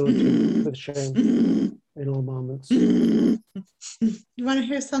vulnerability with shame in all moments. You want to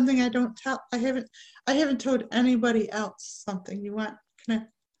hear something I don't tell? I haven't told anybody else something. You want? Can I?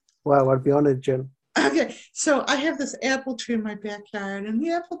 Wow, I'd be honored, Jen. Okay, so I have this apple tree in my backyard, and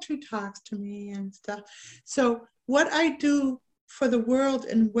the apple tree talks to me and stuff. So, what I do for the world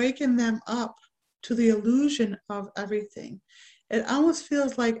and waken them up to the illusion of everything, it almost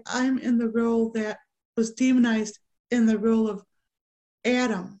feels like I'm in the role that was demonized in the role of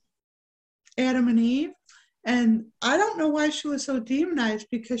Adam, Adam and Eve. And I don't know why she was so demonized,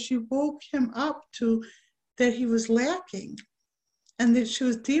 because she woke him up to that he was lacking, and that she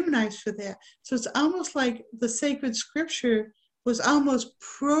was demonized for that. So it's almost like the sacred scripture was almost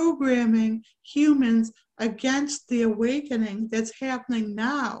programming humans against the awakening that's happening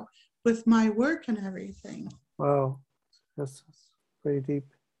now with my work and everything. Wow, that's very deep.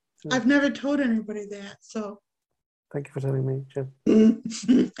 Yeah. I've never told anybody that, so. Thank you for telling me, Jen.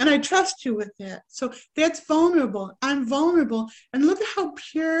 And I trust you with that. So that's vulnerable. I'm vulnerable, and look at how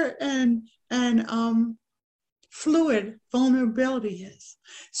pure and fluid vulnerability is.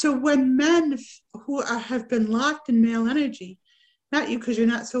 So when men who have been locked in male energy, not you because you're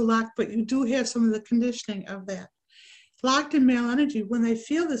not so locked, but you do have some of the conditioning of that, locked in male energy, when they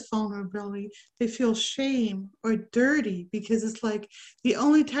feel this vulnerability, they feel shame or dirty, because it's like the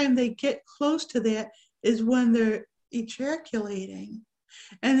only time they get close to that is when they're ejaculating.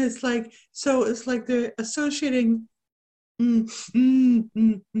 And it's like, so it's like they're associating this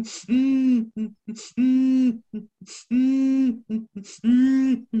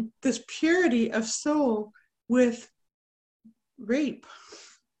purity of soul with rape,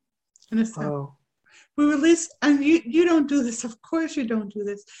 in a sense. Oh, We release, and you don't do this, of course you don't do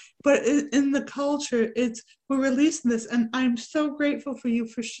this, but in the culture, we're releasing this, and I'm so grateful for you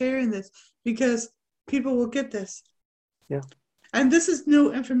for sharing this, because people will get this. yeah. And this is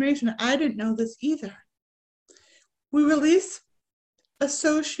new information. I didn't know this either. We release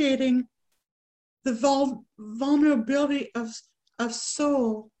associating the vulnerability of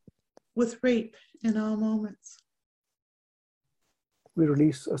soul with rape in all moments. We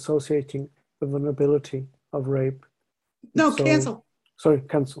release associating the vulnerability of rape. No, soul. cancel. Sorry,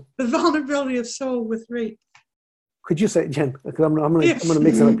 cancel. The vulnerability of soul with rape. Could you say it, Jen? Because I'm going to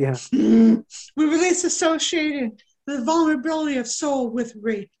mix it up. Yeah. We release associating the vulnerability of soul with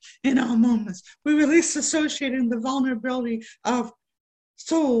rape in all moments. We release associating the vulnerability of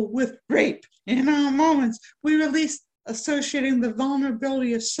soul with rape in all moments. We release associating the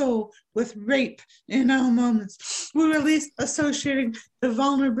vulnerability of soul with rape in all moments. We release associating the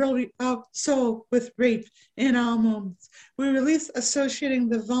vulnerability of soul with rape in all moments. We release associating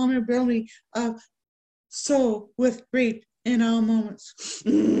the vulnerability of soul with rape in all moments.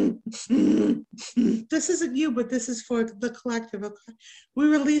 This isn't you, but this is for the collective. Okay? We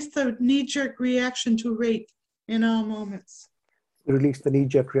release the knee-jerk reaction to rape in all moments. We release the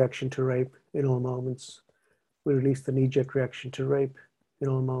knee-jerk reaction to rape in all moments. We release the knee-jerk reaction to rape in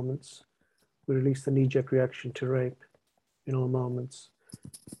all moments. We release the knee-jerk reaction to rape in all moments.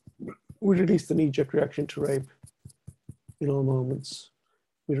 We release the knee-jerk reaction to rape in all moments.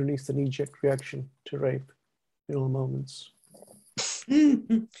 We release the knee-jerk reaction to rape in all moments.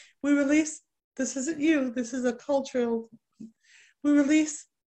 We release, this isn't you, this is a cultural, we release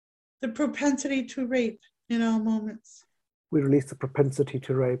the propensity to rape in all moments. We release the propensity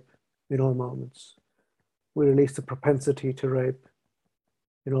to rape in all moments. We release the propensity to rape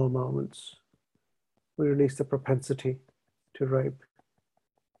in all moments. We release the propensity to rape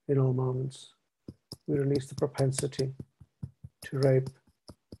in all moments. We release the propensity to rape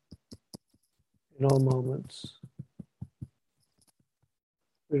in all moments.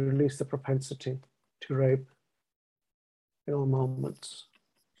 We release the propensity to rape in all moments.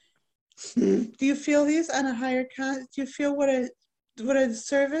 Do you feel these on a higher do you feel what a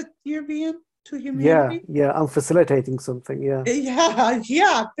servant you're being to humanity? Yeah, I'm facilitating something, yeah.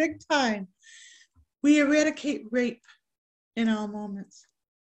 Yeah, big time. We eradicate rape in all moments.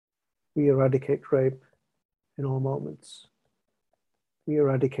 We eradicate rape in all moments. We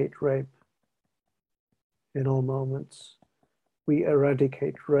eradicate rape in all moments. We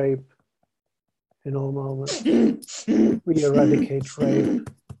eradicate rape in all moments. We eradicate rape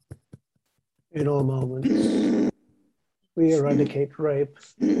in all moments. We eradicate rape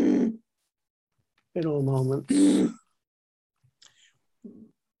in all moments.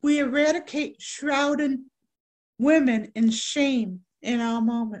 We eradicate shrouded women in shame in all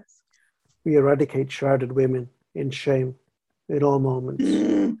moments. We eradicate shrouded women in shame in all moments.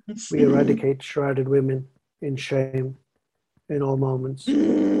 We eradicate shrouded women in shame in all moments.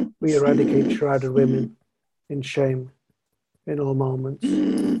 We eradicate shrouded women in shame in all moments.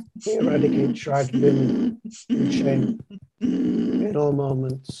 We eradicate shrouded women in shame in all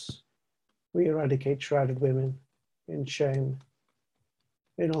moments. We eradicate shrouded women in shame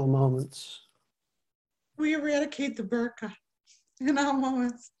in all moments. We eradicate the burqa in all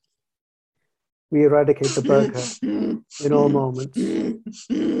moments. We eradicate the burqa in all moments.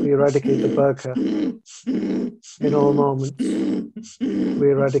 We eradicate the burqa in all moments.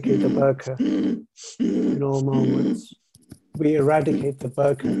 We eradicate the burqa in all moments. We eradicate the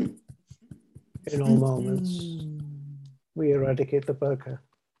burqa in all moments. We eradicate the burqa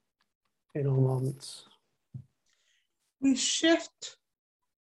in all moments. We shift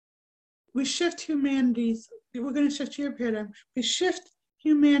humanity's, we're going to shift your paradigm. We shift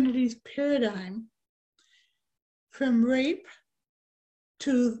humanity's paradigm from rape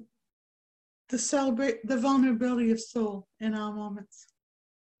to the vulnerability of soul in all moments.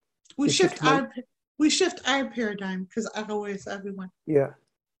 We shift our paradigm, because always everyone. Yeah.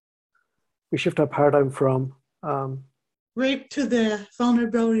 We shift our paradigm from rape to the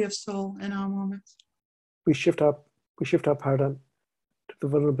vulnerability of soul in all moments. We shift our paradigm to the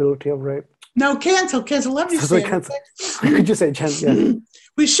vulnerability of rape. No, cancel. Let me say it. Could you say, Jen? Yeah.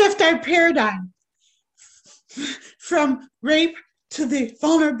 We shift our paradigm from rape to the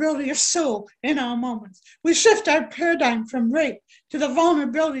vulnerability of soul in all moments. We shift our paradigm from rape to the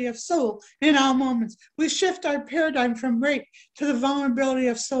vulnerability of soul in all moments. We shift our paradigm from rape to the vulnerability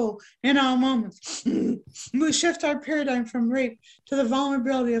of soul in all moments. We shift our paradigm from rape to the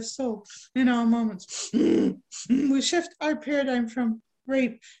vulnerability of soul in all moments. We shift our paradigm from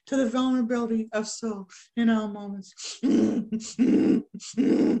rape to the vulnerability of soul in all moments.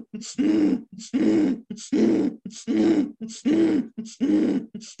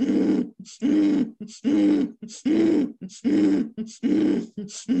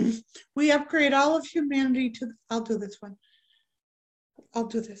 We upgrade all of humanity to, I'll do this one.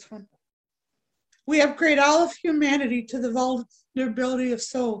 We upgrade all of humanity to the vulnerability of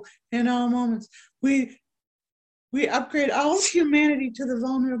soul in all moments. We upgrade all of humanity to the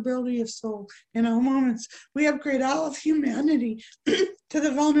vulnerability of soul in all moments. We upgrade all of humanity to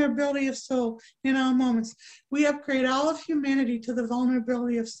the vulnerability of soul in all moments. We upgrade all of humanity to the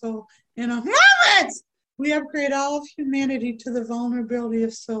vulnerability of soul in all moments. We upgrade all of humanity to the vulnerability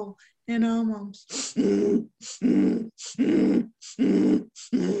of soul in all moments.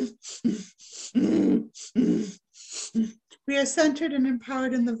 We are centered and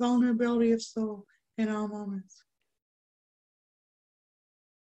empowered in the vulnerability of soul in all moments.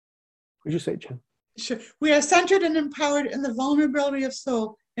 Would you say, Jen? Sure. We are centered and empowered in the vulnerability of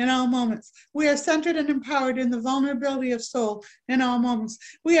soul in all moments. We are centered and empowered in the vulnerability of soul in all moments.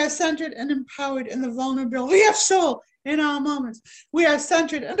 We are centered and empowered in the vulnerability of soul in all moments. We are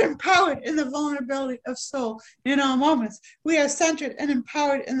centered and empowered in the vulnerability of soul in all moments. We are centered and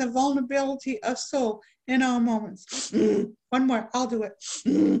empowered in the vulnerability of soul in all moments. One more, I'll do it.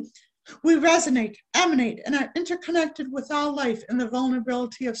 We resonate, emanate, and are interconnected with all life in the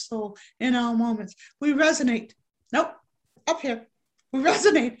vulnerability of soul in all moments. We resonate, up here. We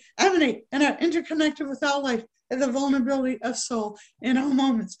resonate, emanate, and are interconnected with all life in the vulnerability of soul in all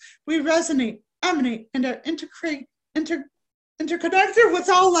moments. We resonate, emanate, and are interconnected with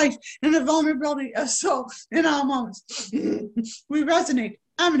all life in the vulnerability of soul in all moments. We resonate,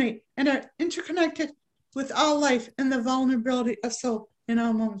 emanate, and are interconnected with all life in the vulnerability of soul in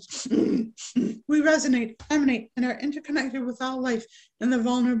all moments. We resonate, emanate, and are interconnected with all life in the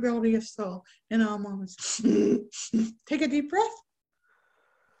vulnerability of soul in all moments. Take a deep breath.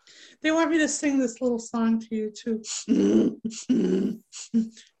 They want me to sing this little song to you too.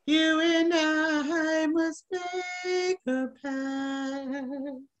 You and I must make a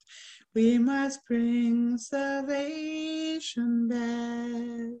pact. We must bring salvation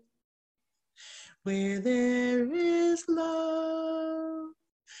back. Where there is love,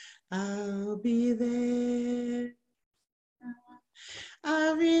 I'll be there.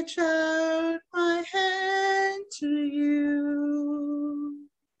 I'll reach out my hand to you.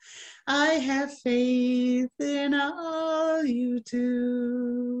 I have faith in all you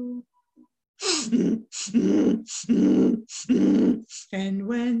do. And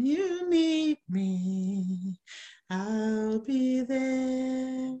when you need me, I'll be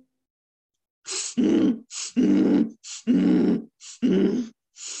there.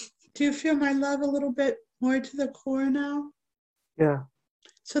 Do you feel my love a little bit more to the core now? Yeah.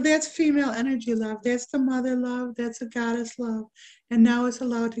 So that's female energy love. That's the mother love. That's a goddess love. And now it's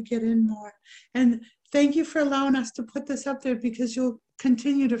allowed to get in more. And thank you for allowing us to put this up there, because you'll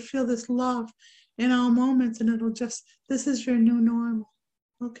continue to feel this love in all moments, and it'll just, this is your new normal.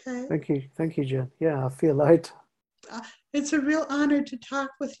 Okay? Thank you, Jen. Yeah, I feel light. It's a real honor to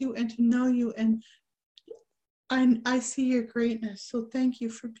talk with you and to know you, and I see your greatness. So thank you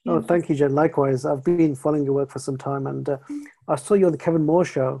for being. Oh, thank you, Jen. Likewise, I've been following your work for some time, and I saw you on the Kevin Moore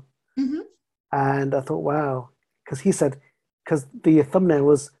show. Mm-hmm. And I thought, wow, because he said, because the thumbnail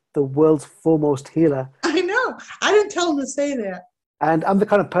was the world's foremost healer. I know. I didn't tell him to say that. And I'm the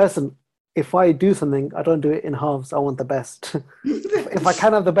kind of person, if I do something, I don't do it in halves. I want the best. If I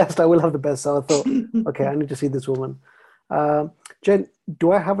can have the best, I will have the best. So I thought, okay, I need to see this woman. Jen,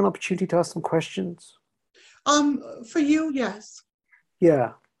 do I have an opportunity to ask some questions? For you, yes.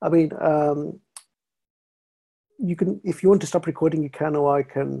 Yeah, I mean, you can, if you want to stop recording, you can, or I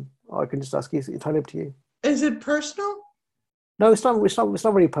can just ask you. It's entirely up to you. Is it personal? No, it's not. It's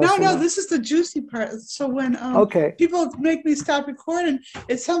not very personal. No, this is the juicy part. So when Okay. people make me stop recording,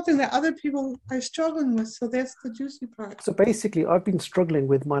 it's something that other people are struggling with. So that's the juicy part. So basically, I've been struggling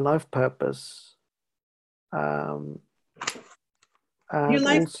with my life purpose. Your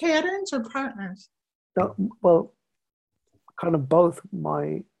life patterns or partners? No, well, kind of both.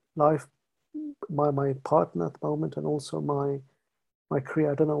 My life, my partner at the moment, and also my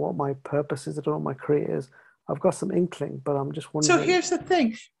career. I don't know what my purpose is. I don't know what my career is. I've got some inkling, but I'm just wondering. So here's the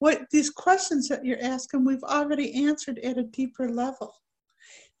thing. What these questions that you're asking, we've already answered at a deeper level.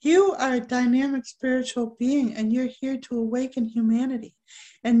 You are a dynamic spiritual being, and you're here to awaken humanity.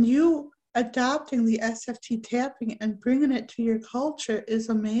 And you adopting the SFT tapping and bringing it to your culture is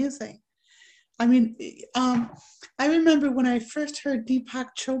amazing. I mean, I remember when I first heard Deepak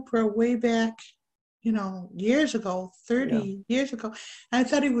Chopra way back, years ago, 30 years ago. I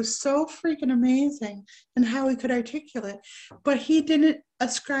thought he was so freaking amazing and how he could articulate, but he didn't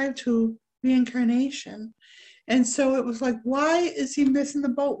ascribe to reincarnation. And so it was like, why is he missing the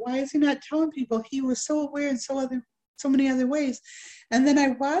boat? Why is he not telling people? He was so aware in so many other ways. And then I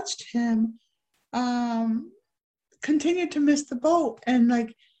watched him continue to miss the boat,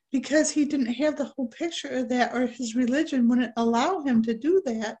 and because he didn't have the whole picture of that, or his religion wouldn't allow him to do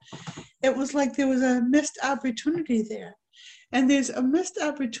that, it was like there was a missed opportunity there. And there's a missed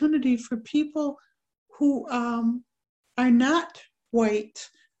opportunity for people who are not white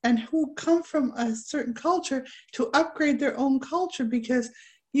and who come from a certain culture to upgrade their own culture, because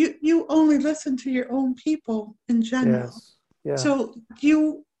you only listen to your own people in general. Yes. Yeah. So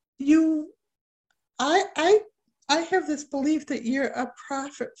I have this belief that you're a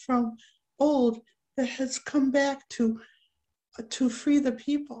prophet from old that has come back to free the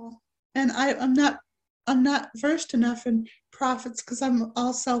people. And I'm not versed enough in prophets because I'm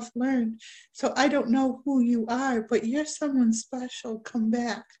all self-learned. So I don't know who you are, but you're someone special. Come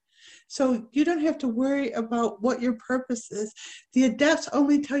back. So you don't have to worry about what your purpose is. The adepts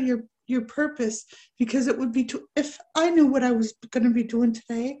only tell your purpose because it would be if I knew what I was going to be doing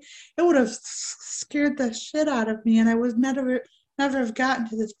today, it would have scared the shit out of me, and I was never have gotten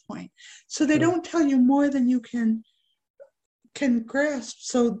to this point. So they don't tell you more than you can grasp.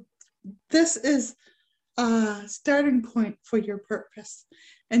 So this is a starting point for your purpose,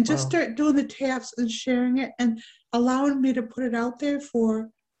 and just start doing the taps and sharing it and allowing me to put it out there for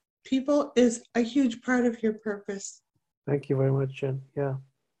people is a huge part of your purpose. Thank you very much, Jen. Yeah.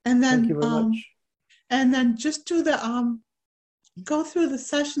 And then, thank you very much. And then just do the go through the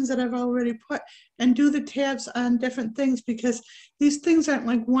sessions that I've already put and do the tabs on different things, because these things aren't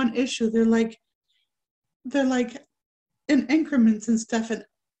like one issue. They're like in increments and stuff.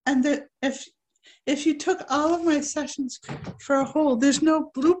 And if you took all of my sessions for a whole, there's no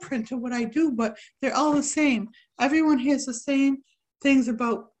blueprint to what I do, but they're all the same. Everyone has the same things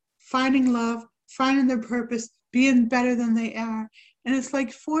about finding love, finding their purpose, being better than they are. And it's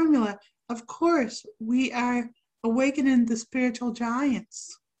like formula. Of course, we are awakening the spiritual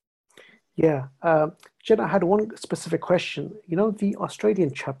giants. Yeah. Jen, I had one specific question. You know, the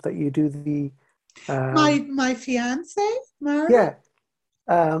Australian chap that you do the... my fiance, Mara? Yeah.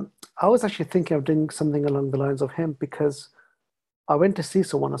 I was actually thinking of doing something along the lines of him, because I went to see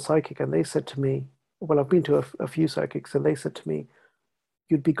someone, a psychic, and they said to me, well, I've been to a few psychics, and they said to me,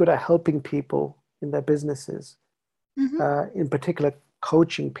 you'd be good at helping people in their businesses, in particular,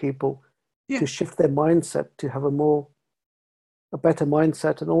 coaching people to shift their mindset, to have a better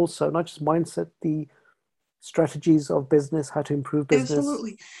mindset, and also not just mindset, the strategies of business, how to improve business.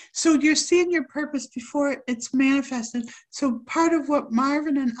 Absolutely. So you're seeing your purpose before it's manifested. So part of what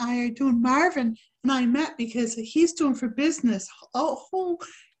Marvin and I are doing, Marvin and I met because he's doing for business, a whole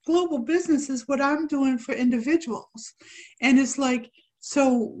global business is what I'm doing for individuals. And it's like,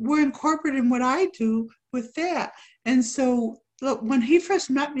 so we're incorporating what I do with that. And so look, when he first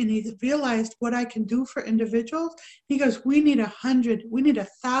met me and he realized what I can do for individuals, he goes, we need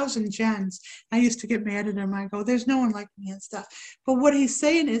 1,000 gens. I used to get mad at him. I go, there's no one like me and stuff. But what he's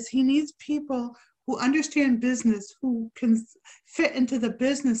saying is he needs people who understand business, who can fit into the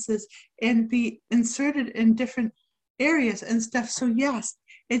businesses and be inserted in different areas and stuff. So yes,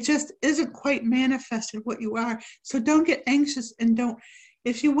 It just isn't quite manifested what you are. So don't get anxious and don't,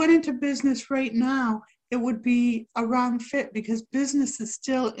 if you went into business right now, it would be a wrong fit because business is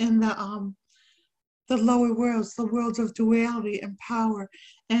still in the lower worlds, the worlds of duality and power.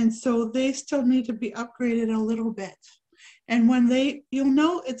 And so they still need to be upgraded a little bit. And when you'll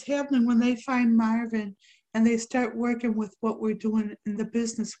know it's happening when they find Marvin and they start working with what we're doing in the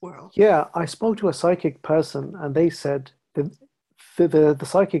business world. Yeah, I spoke to a psychic person, and they said the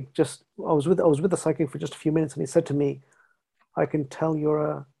psychic just I was with the psychic for just a few minutes, and he said to me, "I can tell you're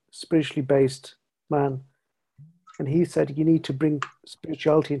a spiritually based man," and he said you need to bring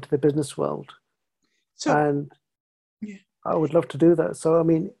spirituality into the business world, So and yeah. I would love to do that. So, I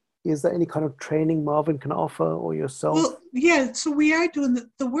mean, is there any kind of training Marvin can offer, or yourself? Well, yeah, so we are doing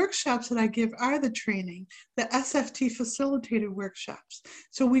the workshops that I give are the training, the SFT facilitator workshops.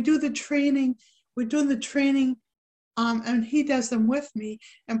 So we do the training, we're doing the training, and he does them with me.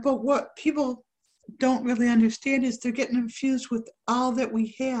 But what people don't really understand is they're getting infused with all that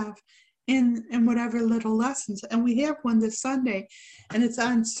we have in whatever little lessons. And we have one this Sunday, and it's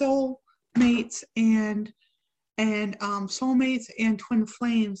on soul mates and soulmates and twin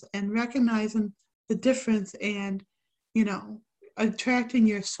flames, and recognizing the difference, and attracting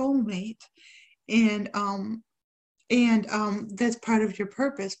your soulmate, and that's part of your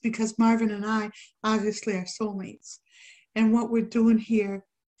purpose, because Marvin and I obviously are soulmates, and what we're doing here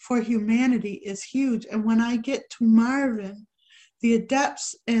for humanity is huge. And when I get to Marvin, the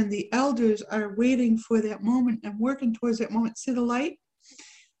adepts and the elders are waiting for that moment and working towards that moment. See the light?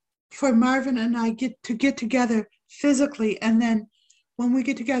 For Marvin and I get together physically, and then when we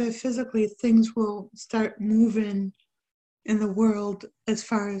get together physically, things will start moving in the world as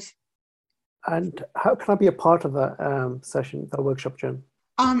far as. And how can I be a part of that session, that workshop, Jen?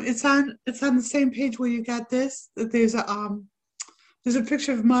 It's on the same page where you got this. There's a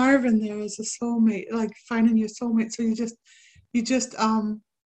picture of Marvin there as a soulmate, like finding your soulmate. So you just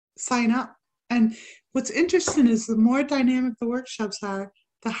sign up. And what's interesting is the more dynamic the workshops are,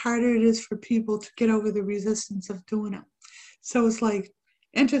 the harder it is for people to get over the resistance of doing it. So it's like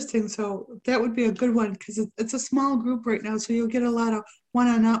interesting. So that would be a good one, because it's a small group right now. So you'll get a lot of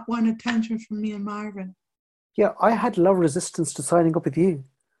one-on-one attention from me and Marvin. Yeah, I had a lot of resistance to signing up with you.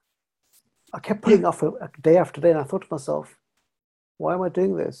 I kept putting off a day after day, and I thought to myself, why am I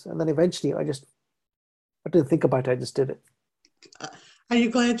doing this? And then eventually I didn't think about it, I just did it. Are you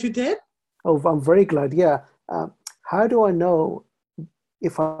glad you did? Oh, I'm very glad, yeah. How do I know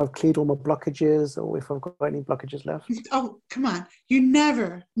if I've cleared all my blockages, or if I've got any blockages left? Oh, come on. You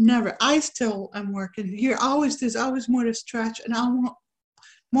never. I still am working. There's always more to stretch, and I want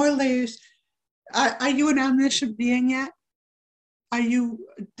more layers. Are you an omniscient being yet? Are you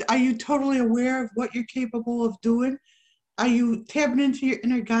totally aware of what you're capable of doing? Are you tapping into your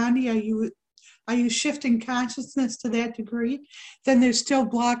inner Gandhi? Are you shifting consciousness to that degree? Then there's still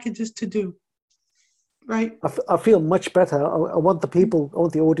blockages to do, right? I feel much better. I want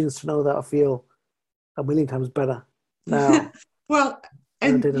the audience to know that I feel a million times better now Well, than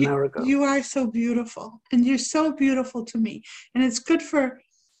I and did an hour ago. you are so beautiful, and you're so beautiful to me, and it's good for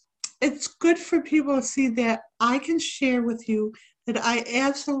people to see that I can share with you that I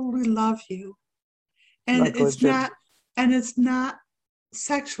absolutely love you, and Likewise, Jen. it's not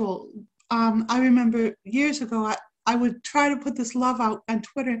sexual. I remember years ago, I would try to put this love out on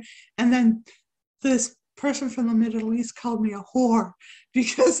Twitter, and then this person from the Middle East called me a whore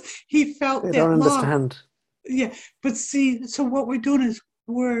because he felt They that don't love. understand. Yeah, but see, so what we're doing is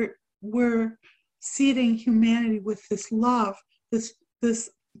we're seeding humanity with this love, this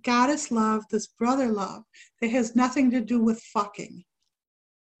goddess love, this brother love that has nothing to do with fucking.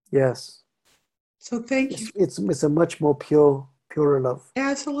 Yes. So thank you. It's a much more purer love.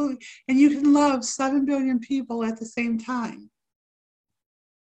 Absolutely. And you can love 7 billion people at the same time.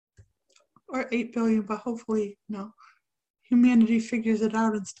 Or 8 billion, but hopefully, humanity figures it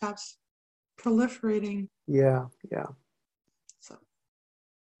out and stops proliferating. Yeah. So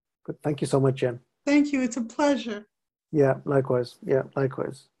But thank you so much, Jen. thank you. It's a pleasure. Yeah, likewise. Yeah,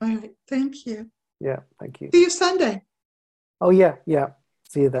 likewise. All right. Thank you. Yeah, thank you. See you Sunday. Oh, yeah.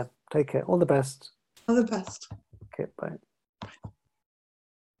 See you then. Take care. All the best. All the best. Okay, bye.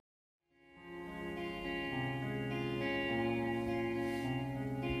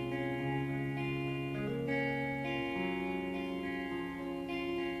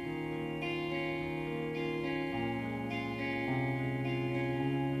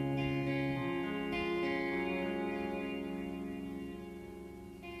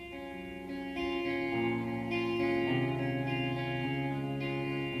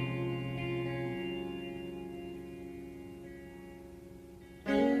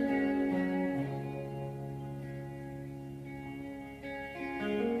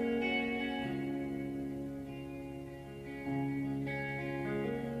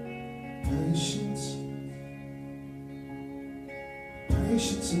 patience,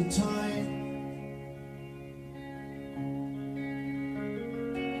 patience and time.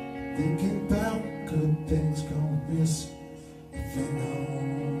 Thinking about good things go miss if they know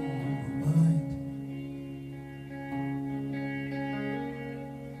mind.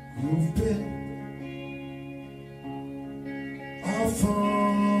 You've been off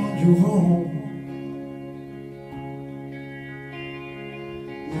on your own,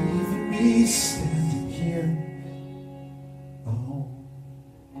 leaving me standing here all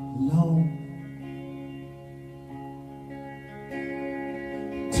alone.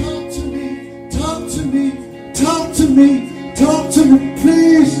 Talk to me, talk to me, talk to me, talk to me,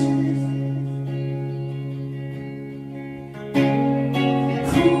 please.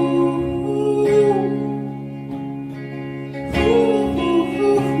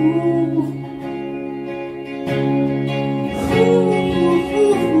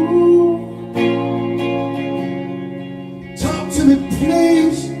 Talk to me,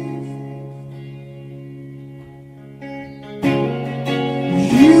 please.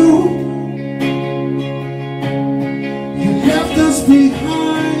 You left us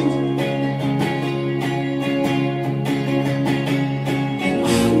behind, and I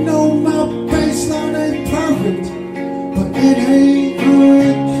know my baseline ain't perfect, but it ain't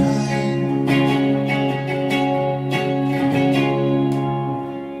unkind.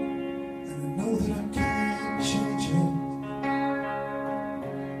 And I know that I can't change it,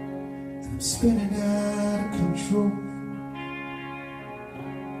 and I'm spinning out of control.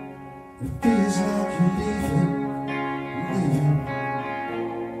 It feels like you're leaving, leaving.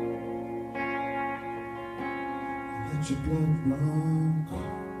 Let your blood run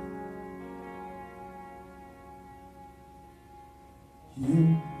cold.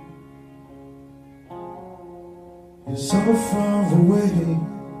 You're so far away.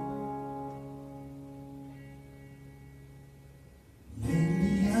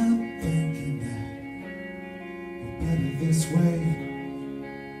 Lately I'm thinking that we're better this way.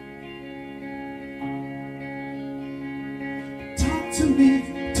 Talk to me,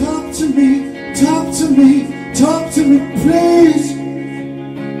 talk to me, talk to me, talk to me, please.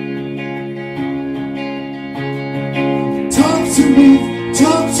 Talk to me,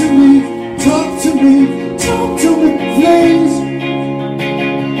 talk to me, talk to me, talk to me, please.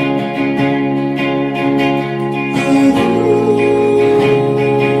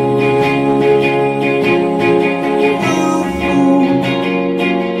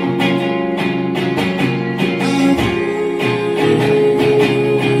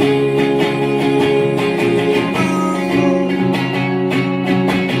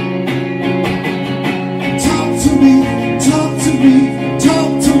 Talk to me, talk to me,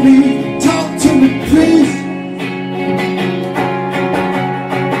 talk to me, talk to me, please.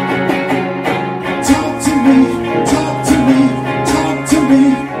 Talk to me, talk to me, talk to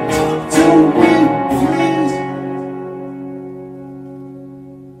me.